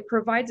 it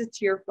provides a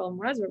tear film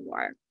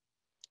reservoir.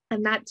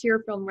 And that tear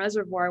film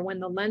reservoir, when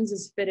the lens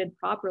is fitted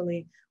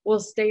properly, will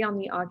stay on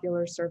the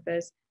ocular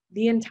surface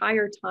the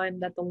entire time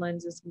that the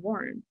lens is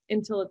worn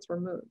until it's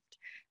removed.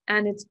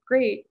 And it's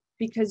great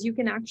because you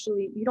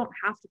don't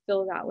have to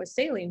fill that with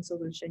saline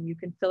solution. You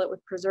can fill it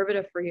with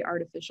preservative-free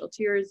artificial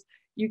tears.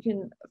 You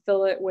can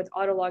fill it with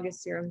autologous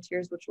serum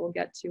tears, which we'll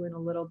get to in a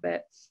little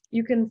bit.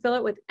 You can fill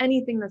it with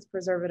anything that's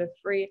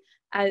preservative-free,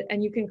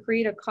 and you can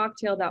create a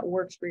cocktail that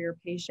works for your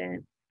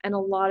patient. And a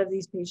lot of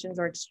these patients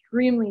are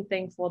extremely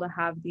thankful to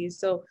have these.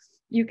 So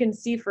you can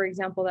see, for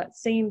example, that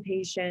same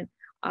patient,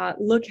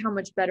 look how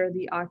much better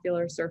the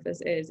ocular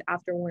surface is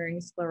after wearing a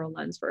scleral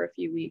lens for a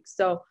few weeks.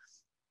 So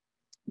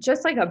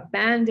just like a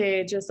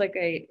Band-Aid, just like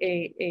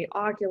a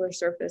ocular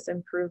surface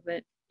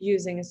improvement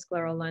using a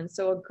scleral lens.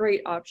 So a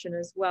great option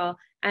as well.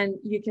 And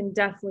you can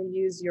definitely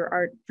use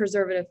your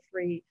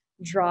preservative-free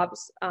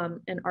drops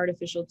and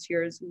artificial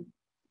tears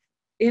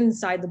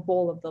inside the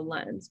bowl of the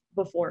lens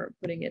before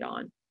putting it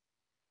on.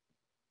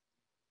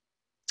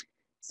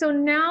 So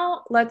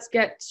now let's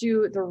get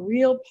to the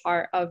real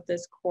part of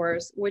this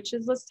course, which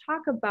is let's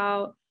talk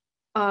about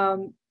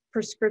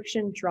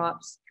prescription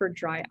drops for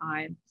dry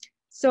eye.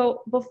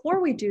 So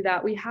before we do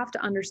that, we have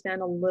to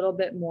understand a little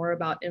bit more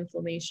about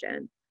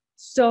inflammation.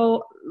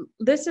 So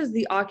this is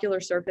the ocular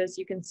surface.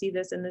 You can see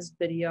this in this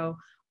video.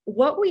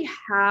 What we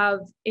have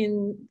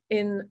in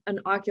an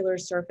ocular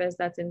surface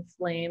that's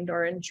inflamed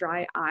or in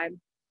dry eye,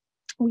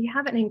 we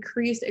have an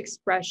increased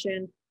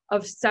expression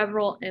of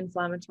several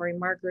inflammatory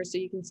markers. So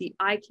you can see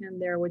ICAM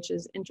there, which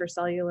is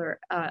intracellular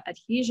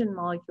adhesion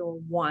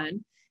molecule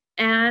 1,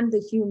 and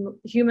the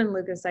human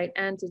leukocyte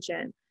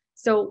antigen.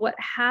 So what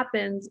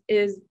happens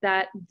is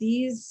that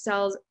these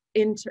cells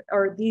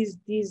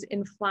these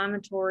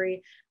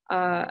inflammatory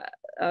antigens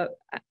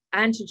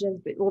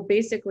will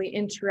basically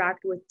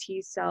interact with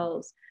T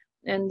cells,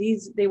 and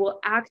they will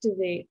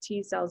activate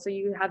T cells. So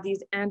you have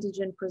these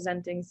antigen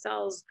presenting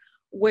cells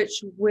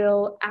which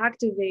will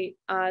activate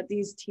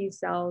these T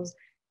cells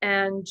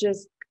and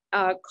just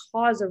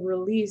cause a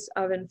release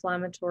of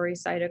inflammatory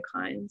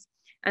cytokines.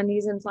 And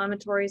these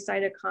inflammatory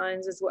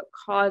cytokines is what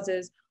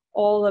causes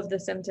all of the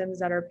symptoms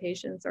that our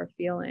patients are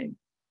feeling.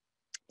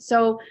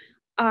 So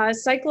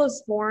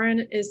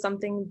cyclosporin is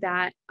something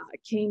that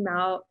came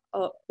out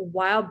a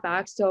while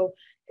back. So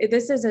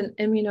this is an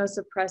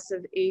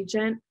immunosuppressive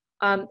agent.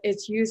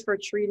 It's used for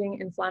treating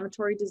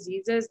inflammatory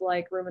diseases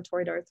like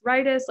rheumatoid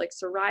arthritis, like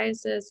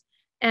psoriasis.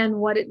 And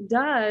what it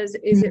does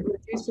is it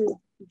reduces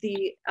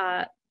the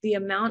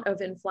amount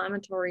of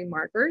inflammatory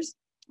markers.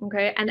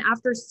 Okay, and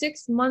after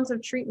 6 months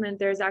of treatment,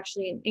 there's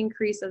actually an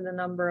increase in the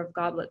number of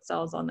goblet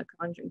cells on the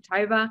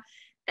conjunctiva,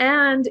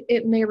 and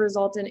it may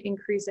result in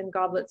increase in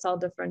goblet cell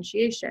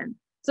differentiation.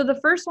 So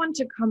the first one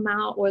to come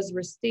out was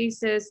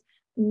Restasis.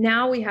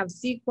 Now we have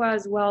Cequa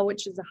as well,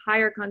 which is a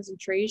higher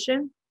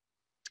concentration.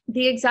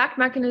 The exact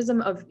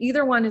mechanism of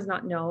either one is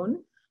not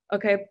known.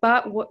 Okay,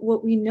 but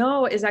what we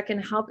know is that can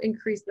help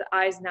increase the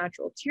eye's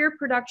natural tear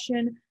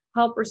production,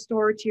 help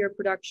restore tear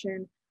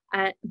production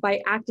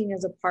by acting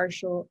as a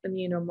partial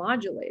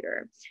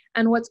immunomodulator.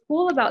 And what's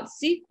cool about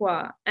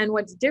Cequa and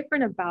what's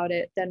different about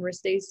it than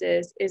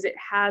Restasis is it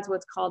has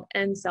what's called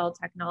N-cell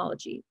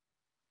technology.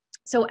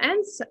 So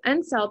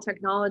N-cell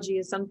technology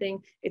is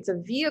it's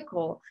a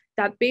vehicle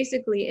that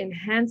basically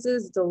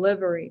enhances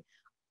delivery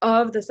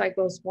of the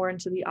cyclosporin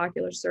to the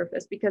ocular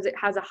surface because it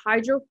has a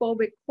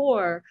hydrophobic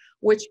core,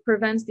 which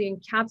prevents the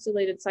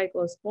encapsulated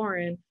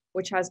cyclosporin,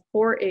 which has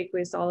poor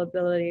aqueous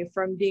solubility,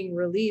 from being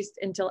released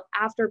until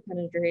after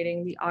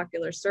penetrating the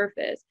ocular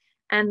surface.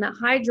 And the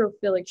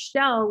hydrophilic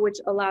shell, which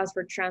allows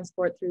for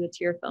transport through the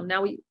tear film.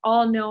 Now, we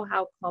all know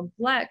how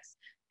complex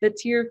the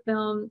tear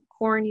film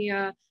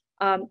cornea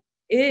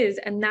is,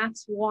 and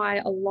that's why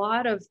a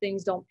lot of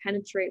things don't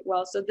penetrate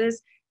well. So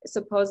this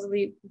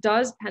supposedly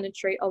does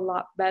penetrate a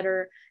lot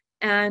better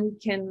and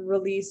can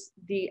release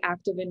the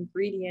active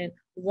ingredient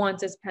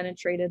once it's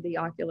penetrated the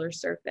ocular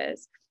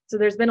surface. So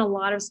there's been a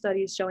lot of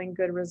studies showing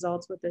good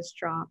results with this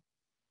drop.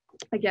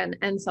 Again,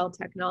 N-cell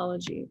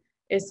technology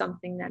is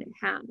something that it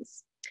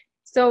has.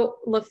 So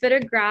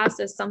Lafitogras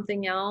is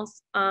something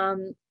else.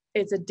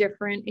 It's a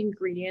different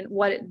ingredient.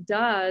 What it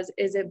does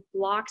is it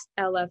blocks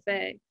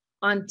LFA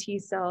on T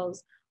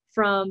cells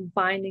from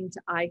binding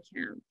to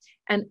ICAM.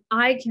 And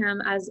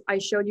ICAM, as I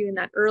showed you in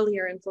that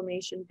earlier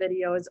inflammation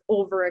video, is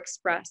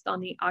overexpressed on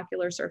the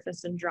ocular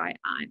surface in dry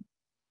eye.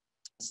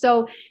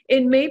 So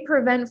it may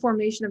prevent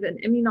formation of an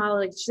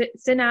immunologic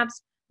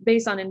synapse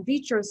based on in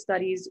vitro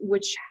studies,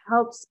 which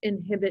helps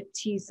inhibit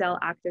T cell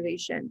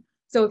activation.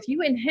 So if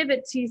you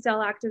inhibit T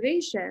cell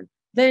activation,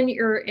 then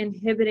you're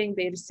inhibiting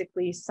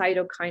basically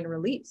cytokine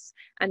release.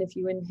 And if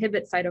you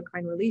inhibit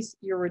cytokine release,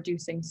 you're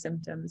reducing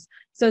symptoms.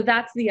 So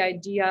that's the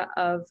idea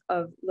of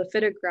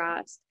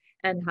lifitegrast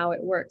and how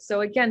it works.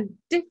 So again,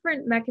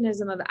 different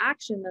mechanism of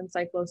action than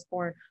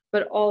cyclosporin,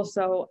 but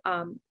also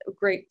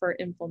great for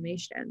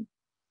inflammation.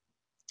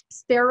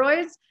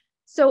 Steroids.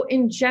 So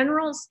in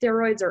general,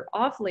 steroids are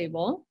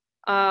off-label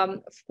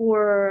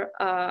for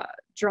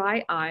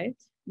dry eye.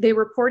 They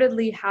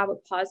reportedly have a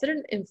positive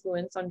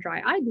influence on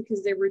dry eye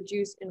because they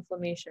reduce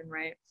inflammation,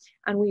 right?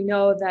 And we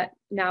know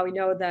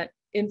that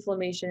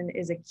inflammation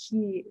is a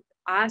key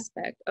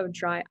aspect of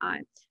dry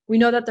eye. We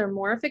know that they're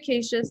more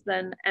efficacious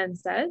than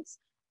NSAIDs,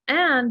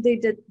 and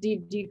they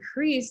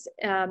decrease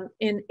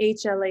in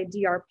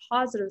HLA-DR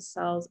positive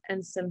cells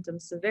and symptom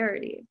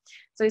severity.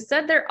 So I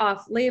said they're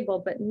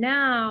off-label, but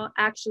now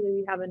actually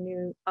we have a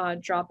new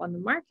drop on the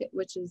market,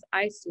 which is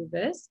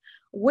Isuvis,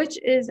 which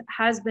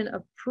has been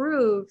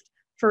approved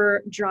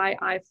for dry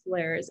eye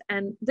flares.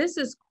 And this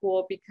is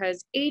cool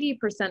because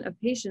 80% of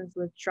patients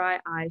with dry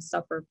eye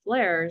suffer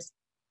flares,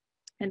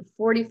 and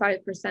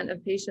 45%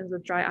 of patients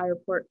with dry eye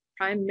report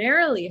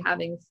primarily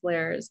having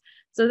flares.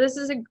 So this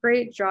is a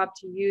great drop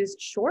to use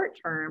short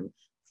term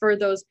for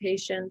those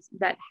patients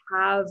that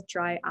have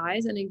dry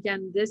eyes. And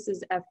again, this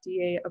is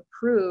FDA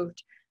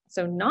approved,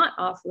 so not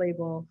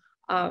off-label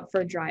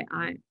for dry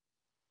eye.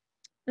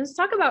 Let's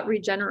talk about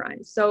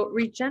Regenerize. So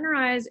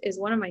Regenerize is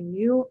one of my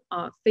new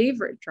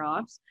favorite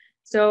drops.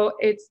 So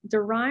it's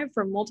derived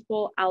from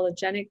multiple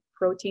allogenic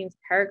proteins,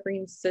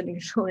 paracrine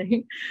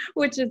signaling,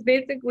 which is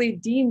basically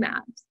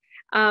DMAPs.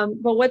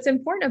 But what's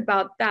important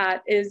about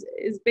that is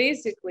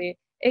basically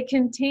it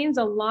contains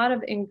a lot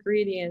of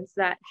ingredients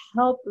that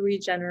help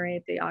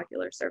regenerate the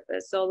ocular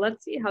surface. So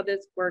let's see how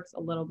this works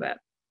a little bit.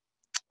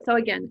 So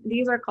again,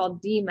 these are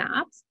called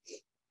DMAPs.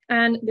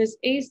 And this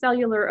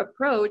acellular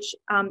approach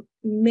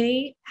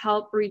may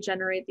help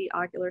regenerate the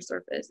ocular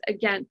surface.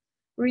 Again,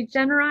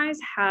 Regenerize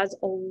has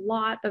a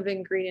lot of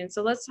ingredients.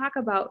 So let's talk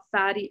about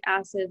fatty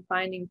acid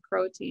binding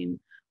protein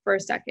for a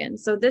second.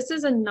 So this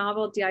is a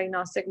novel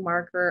diagnostic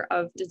marker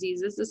of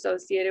diseases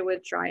associated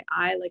with dry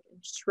eye, like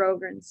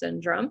Sjogren's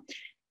syndrome.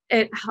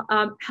 It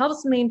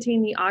helps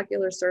maintain the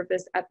ocular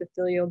surface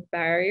epithelial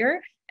barrier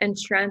and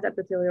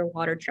transepithelial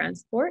water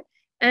transport,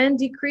 and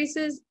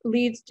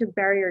leads to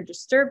barrier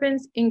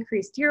disturbance,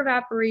 increased tear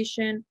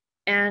evaporation,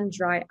 and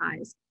dry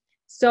eyes.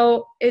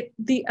 So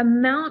the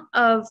amount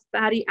of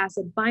fatty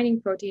acid binding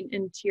protein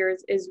in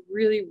tears is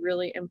really,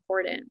 really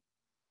important.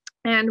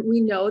 And we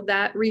know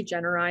that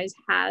Regenerize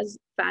has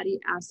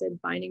fatty acid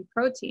binding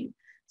protein.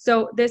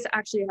 So this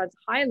actually has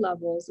high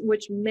levels,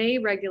 which may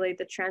regulate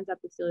the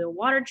transepithelial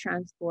water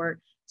transport,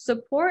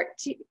 support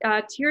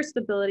tear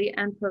stability,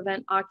 and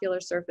prevent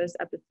ocular surface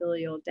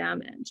epithelial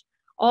damage.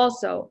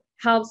 Also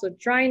helps with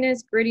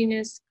dryness,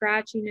 grittiness,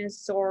 scratchiness,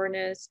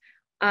 soreness.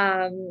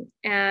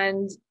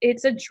 And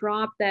it's a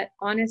drop that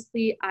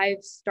honestly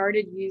I've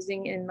started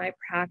using in my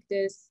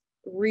practice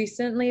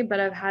recently, but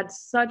I've had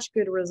such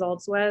good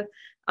results with.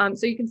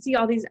 So you can see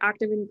all these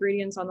active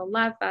ingredients on the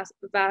left: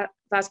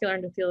 vascular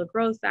endothelial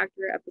growth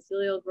factor,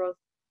 epithelial growth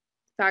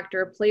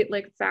factor,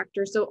 platelet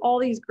factor. So all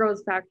these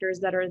growth factors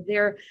that are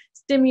there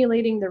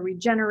stimulating the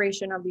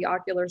regeneration of the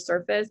ocular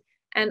surface.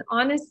 And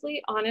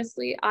honestly,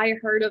 I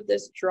heard of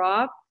this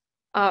drop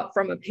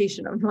from a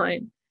patient of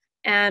mine.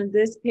 And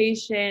this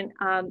patient,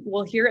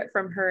 we'll hear it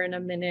from her in a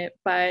minute,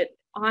 but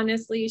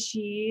honestly,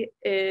 she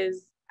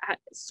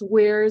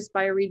swears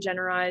by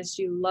Regenerize.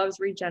 She loves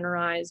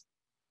Regenerize.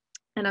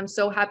 And I'm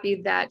so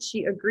happy that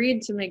she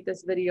agreed to make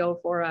this video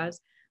for us,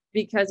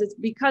 because it's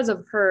because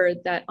of her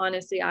that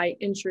honestly I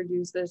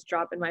introduced this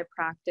drop in my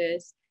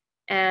practice.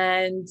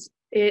 And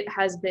it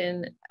has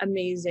been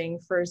amazing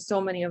for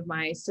so many of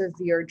my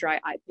severe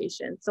dry eye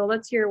patients. So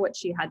let's hear what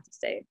she had to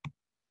say.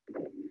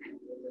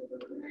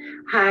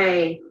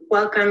 Hi,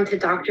 welcome to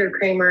Dr.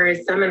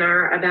 Kramer's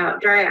seminar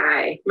about dry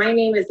eye. My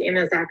name is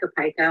Anna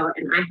Zacopaico,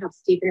 and I have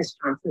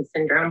Stevens-Johnson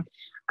syndrome.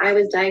 I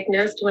was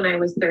diagnosed when I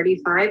was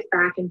 35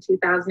 back in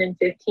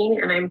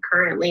 2015, and I'm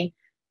currently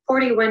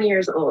 41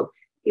 years old.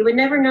 You would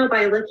never know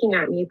by looking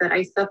at me that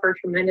I suffer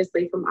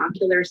tremendously from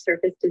ocular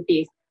surface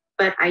disease,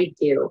 but I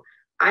do.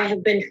 I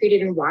have been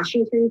treated in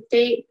Washington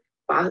State,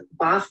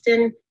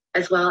 Boston,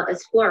 as well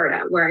as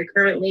Florida, where I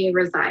currently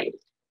reside.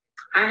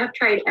 I have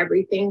tried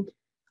everything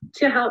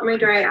to help my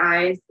dry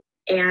eyes,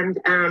 and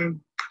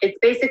it's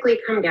basically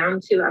come down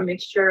to a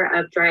mixture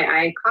of dry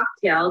eye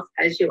cocktails,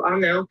 as you all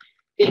know,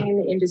 being in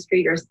the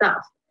industry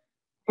yourself.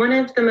 One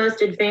of the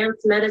most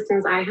advanced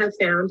medicines I have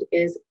found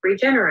is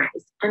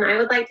Regenerize, and I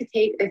would like to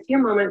take a few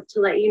moments to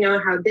let you know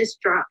how this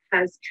drop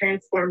has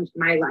transformed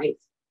my life.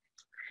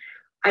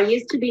 I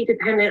used to be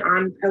dependent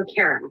on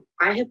Procera.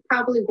 I have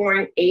probably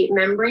worn 8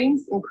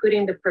 membranes,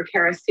 including the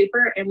Procera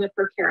Super and the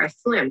Procera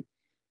Slim,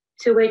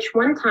 to which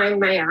one time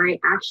my eye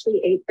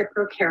actually ate the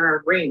Procera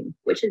ring,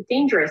 which is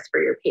dangerous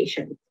for your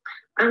patients,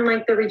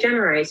 unlike the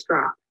Regenerize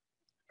drop.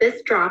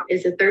 This drop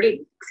is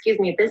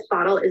this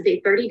bottle is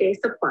a 30-day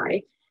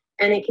supply,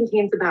 and it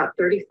contains about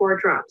 34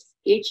 drops.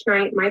 Each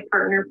night, my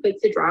partner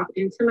puts a drop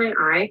into my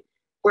eye,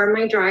 where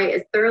my dry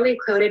is thoroughly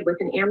coated with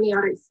an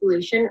amniotic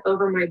solution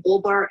over my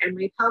bulbar and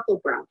my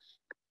palpebrow,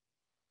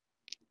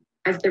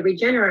 as the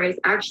Regenerize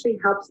actually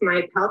helps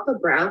my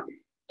palpebrow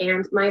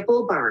and my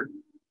bulbar.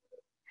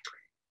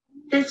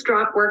 This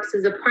drop works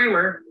as a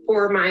primer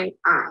for my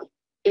eye.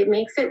 It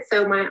makes it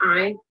so my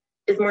eye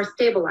is more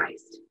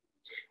stabilized.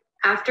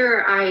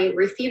 After I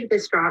receive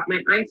this drop, my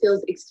eye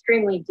feels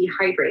extremely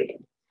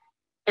dehydrated.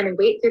 And I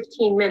wait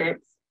 15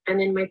 minutes, and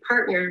then my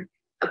partner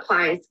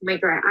applies my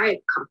dry eye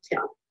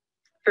cocktail.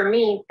 For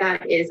me,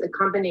 that is a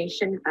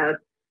combination of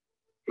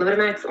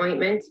Lotamax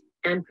ointment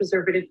and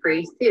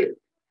preservative-free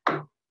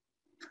soothe.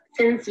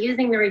 Since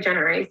using the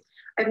Regenerize,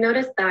 I've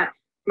noticed that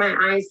my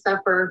eyes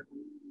suffer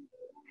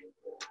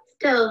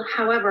still.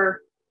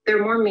 However,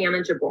 they're more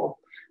manageable.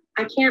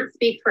 I can't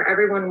speak for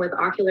everyone with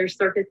ocular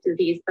surface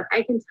disease, but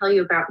I can tell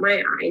you about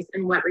my eyes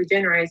and what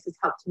Regenerize has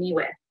helped me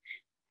with.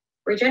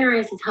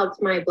 Regenerize has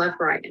helped my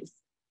blepharitis.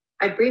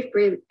 I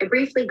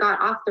briefly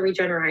got off the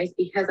Regenerize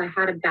because I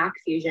had a back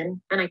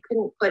fusion and I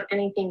couldn't put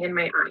anything in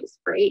my eyes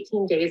for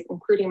 18 days,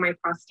 including my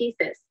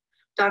prosthesis.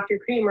 Dr.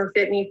 Kramer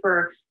fit me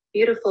for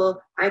beautiful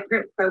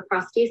iPrint Pro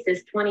prosthesis,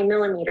 20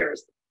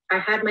 millimeters. I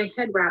had my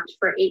head wrapped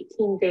for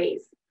 18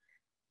 days.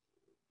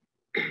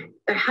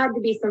 There had to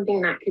be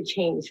something that could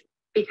change,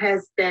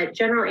 because the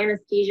general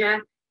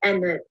anesthesia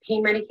and the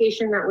pain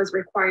medication that was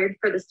required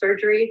for the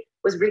surgery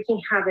was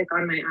wreaking havoc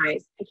on my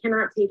eyes. I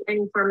cannot take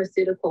any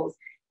pharmaceuticals,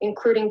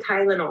 including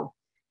Tylenol.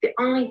 The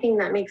only thing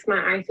that makes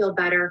my eye feel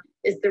better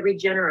is the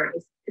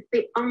Regenerize. It's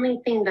the only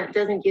thing that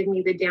doesn't give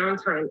me the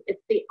downtime.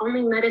 It's the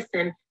only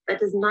medicine that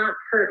does not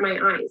hurt my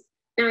eyes.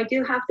 Now, I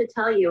do have to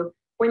tell you,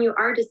 when you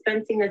are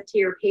dispensing this to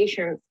your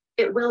patients,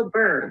 it will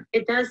burn.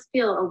 It does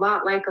feel a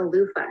lot like a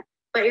loofah,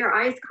 but your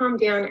eyes calm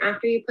down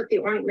after you put the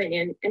ointment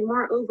in. And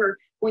moreover,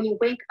 when you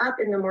wake up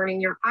in the morning,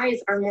 your eyes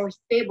are more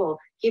stable,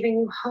 giving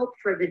you hope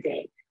for the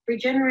day.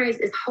 Regenerize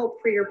is hope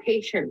for your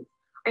patients.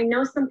 I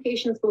know some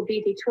patients will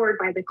be detoured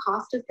by the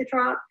cost of the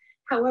drop.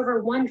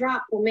 However, one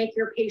drop will make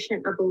your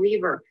patient a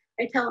believer.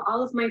 I tell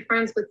all of my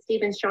friends with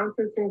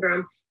Stevens-Johnson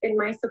syndrome in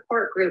my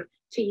support group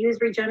to use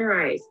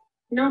Regenerize.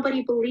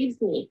 Nobody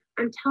believes me.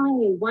 I'm telling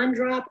you, one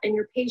drop and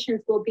your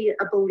patients will be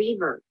a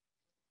believer.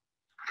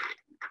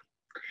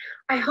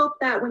 I hope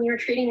that when you're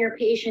treating your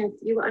patients,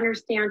 you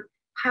understand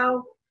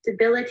how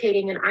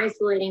debilitating and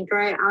isolating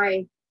dry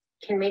eye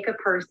can make a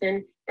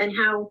person, and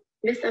how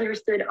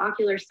misunderstood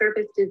ocular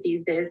surface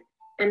disease is,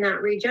 and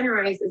that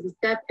Regenerize is a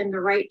step in the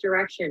right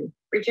direction.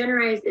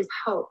 Regenerize is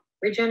hope.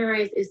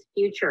 Regenerize is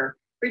future.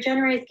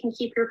 Regenerize can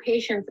keep your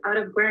patients out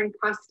of wearing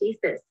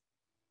prosthesis.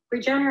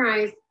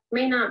 Regenerize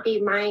may not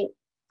be my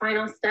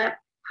final step.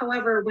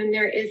 However, when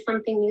there is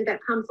something new that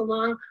comes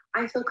along,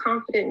 I feel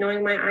confident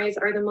knowing my eyes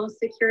are the most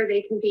secure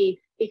they can be,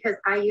 because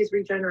I use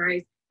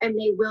Regenerize and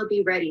they will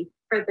be ready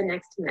for the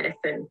next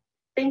medicine.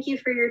 Thank you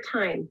for your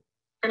time.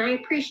 And I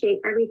appreciate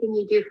everything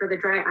you do for the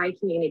dry eye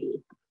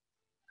community.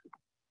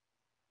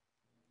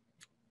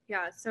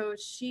 Yeah, so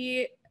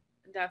she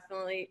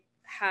definitely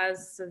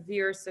has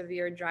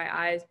severe dry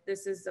eyes.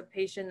 This is a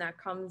patient that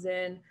comes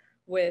in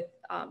with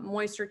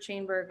moisture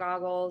chamber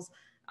goggles.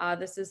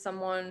 This is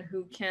someone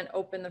who can't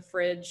open the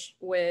fridge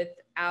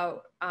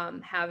without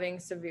having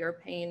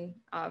severe pain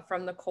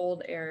from the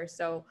cold air.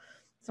 So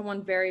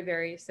someone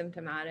very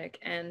symptomatic.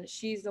 And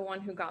she's the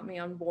one who got me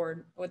on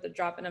board with the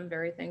drop, and I'm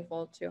very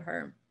thankful to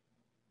her.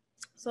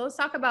 So let's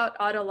talk about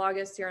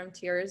autologous serum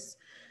tears.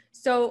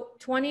 So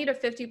 20 to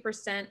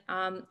 50%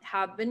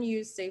 have been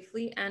used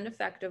safely and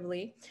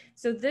effectively.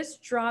 So this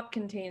drop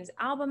contains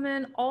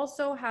albumin,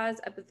 also has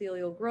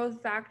epithelial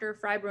growth factor,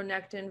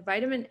 fibronectin,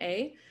 vitamin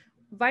A.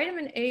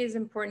 Vitamin A is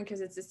important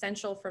because it's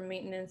essential for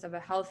maintenance of a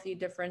healthy,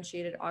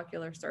 differentiated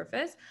ocular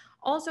surface.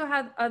 Also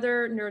have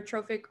other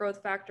neurotrophic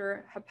growth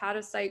factor,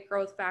 hepatocyte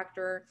growth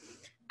factor.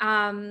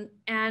 And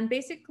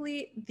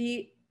basically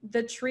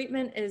the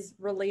treatment is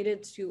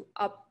related to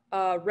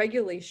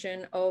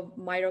regulation of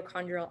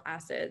mitochondrial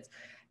acids.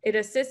 It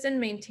assists in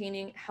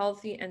maintaining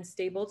healthy and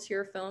stable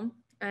tear film.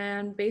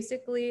 And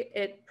basically,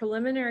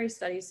 preliminary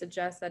studies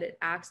suggest that it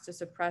acts to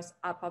suppress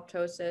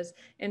apoptosis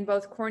in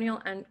both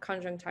corneal and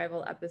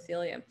conjunctival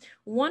epithelium.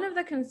 One of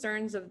the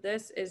concerns of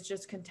this is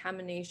just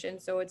contamination.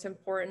 So it's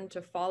important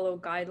to follow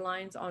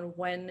guidelines on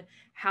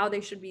how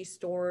they should be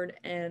stored,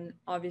 and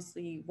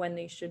obviously when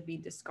they should be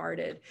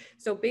discarded.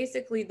 So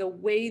basically, the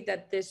way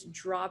that this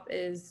drop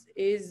is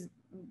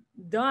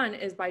done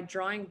is by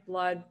drawing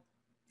blood,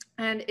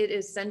 and it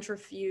is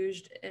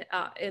centrifuged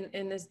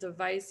in this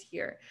device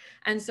here.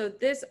 And so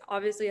this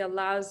obviously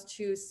allows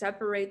to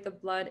separate the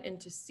blood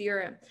into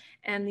serum.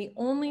 And the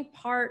only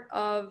part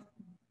of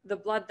the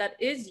blood that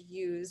is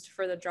used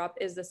for the drop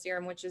is the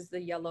serum, which is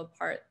the yellow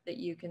part that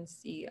you can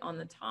see on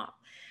the top.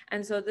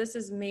 And so this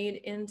is made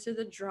into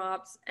the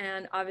drops,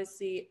 and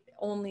obviously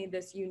only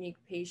this unique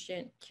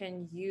patient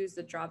can use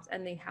the drops,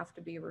 and they have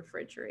to be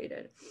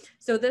refrigerated.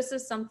 So this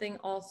is something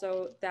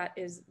also that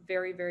is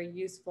very, very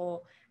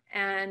useful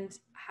and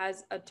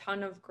has a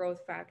ton of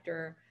growth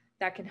factor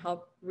that can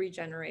help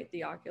regenerate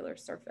the ocular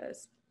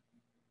surface.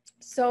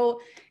 So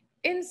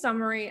in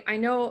summary, I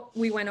know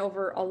we went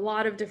over a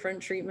lot of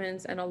different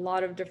treatments and a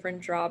lot of different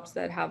drops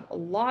that have a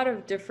lot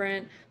of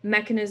different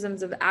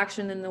mechanisms of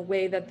action in the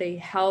way that they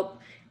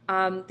help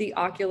the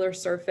ocular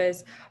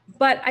surface.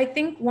 But I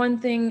think one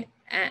thing,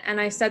 and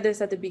I said this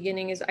at the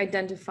beginning, is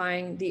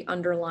identifying the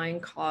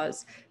underlying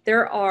cause.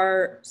 There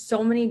are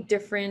so many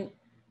different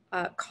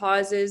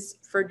causes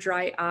for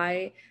dry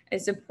eye.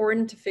 It's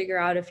important to figure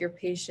out if your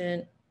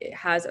patient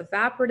has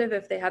evaporative,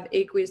 if they have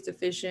aqueous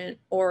deficient,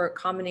 or a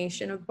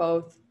combination of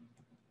both.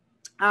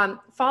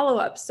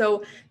 Follow-up.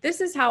 So this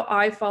is how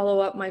I follow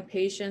up my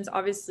patients.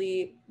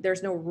 Obviously,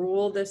 there's no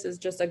rule. This is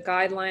just a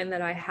guideline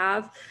that I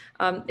have.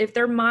 If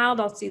they're mild,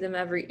 I'll see them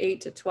every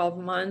 8 to 12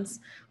 months,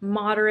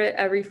 moderate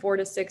every 4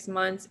 to 6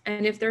 months.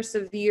 And if they're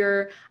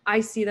severe,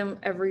 I see them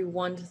every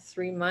 1 to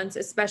 3 months,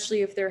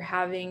 especially if they're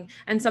having,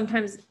 and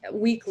sometimes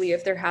weekly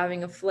if they're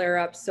having a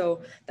flare-up.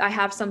 So I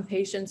have some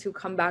patients who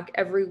come back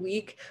every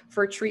week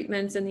for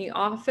treatments in the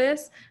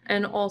office,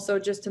 and also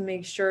just to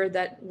make sure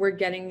that we're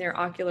getting their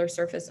ocular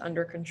surface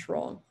under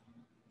control.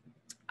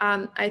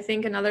 I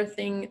think another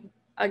thing,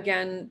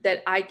 again,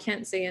 that I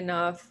can't say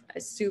enough,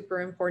 is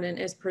super important,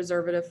 is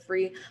preservative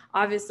free.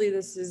 Obviously,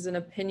 this is an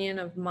opinion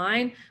of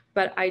mine,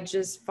 but I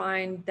just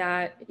find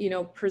that, you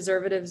know,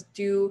 preservatives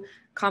do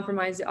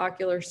compromise the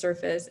ocular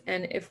surface.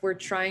 And if we're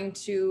trying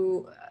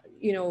to,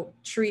 you know,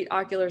 treat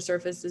ocular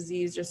surface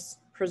disease, just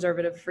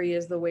preservative free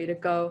is the way to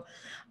go.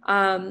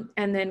 And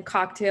then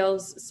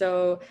cocktails.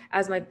 So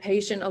as my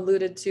patient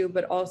alluded to,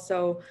 but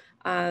also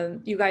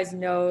you guys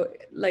know,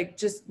 like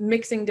just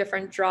mixing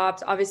different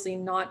drops, obviously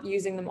not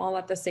using them all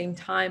at the same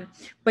time,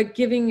 but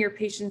giving your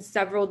patients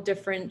several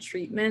different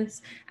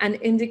treatments and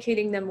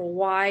indicating them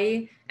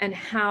why and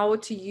how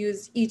to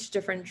use each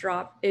different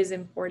drop is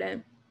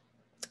important.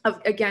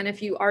 Again,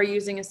 if you are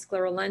using a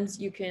scleral lens,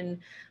 you can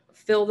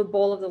fill the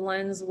bowl of the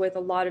lens with a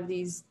lot of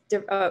these,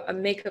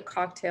 make a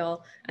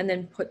cocktail and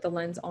then put the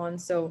lens on.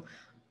 So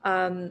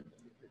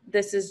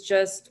this is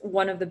just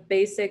one of the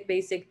basic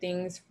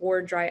things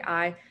for dry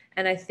eye.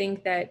 And I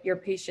think that your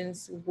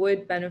patients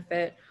would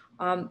benefit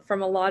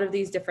from a lot of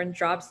these different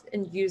drops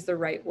and use the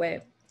right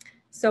way.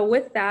 So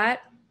with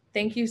that,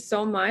 thank you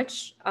so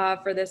much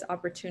for this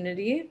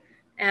opportunity.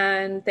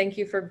 And thank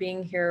you for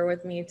being here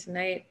with me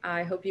tonight.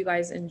 I hope you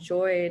guys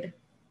enjoyed.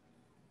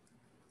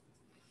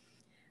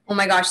 Oh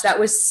my gosh, that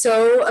was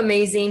so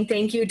amazing.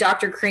 Thank you,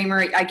 Dr.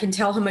 Kramer. I can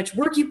tell how much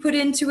work you put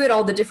into it,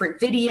 all the different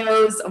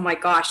videos. Oh my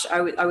gosh,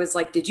 I was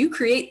like, did you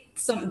create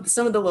some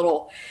of the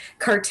little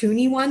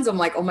cartoony ones? I'm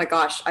like, oh my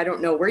gosh, I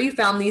don't know where you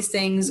found these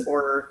things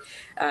or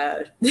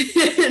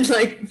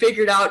like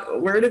figured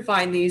out where to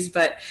find these,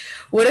 but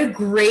what a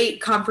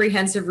great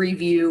comprehensive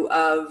review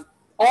of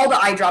all the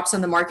eye drops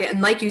on the market. And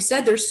like you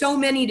said, there's so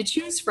many to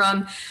choose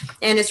from.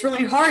 And it's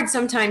really hard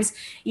sometimes,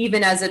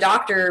 even as a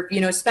doctor,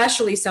 you know,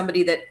 especially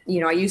somebody that,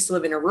 you know, I used to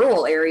live in a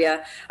rural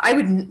area, I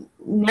would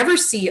never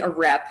see a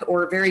rep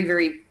or very,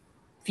 very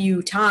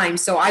few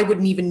times. So I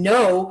wouldn't even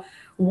know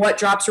what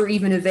drops were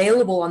even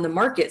available on the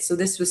market. So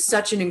this was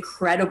such an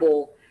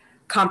incredible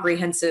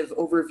comprehensive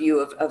overview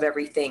of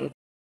everything.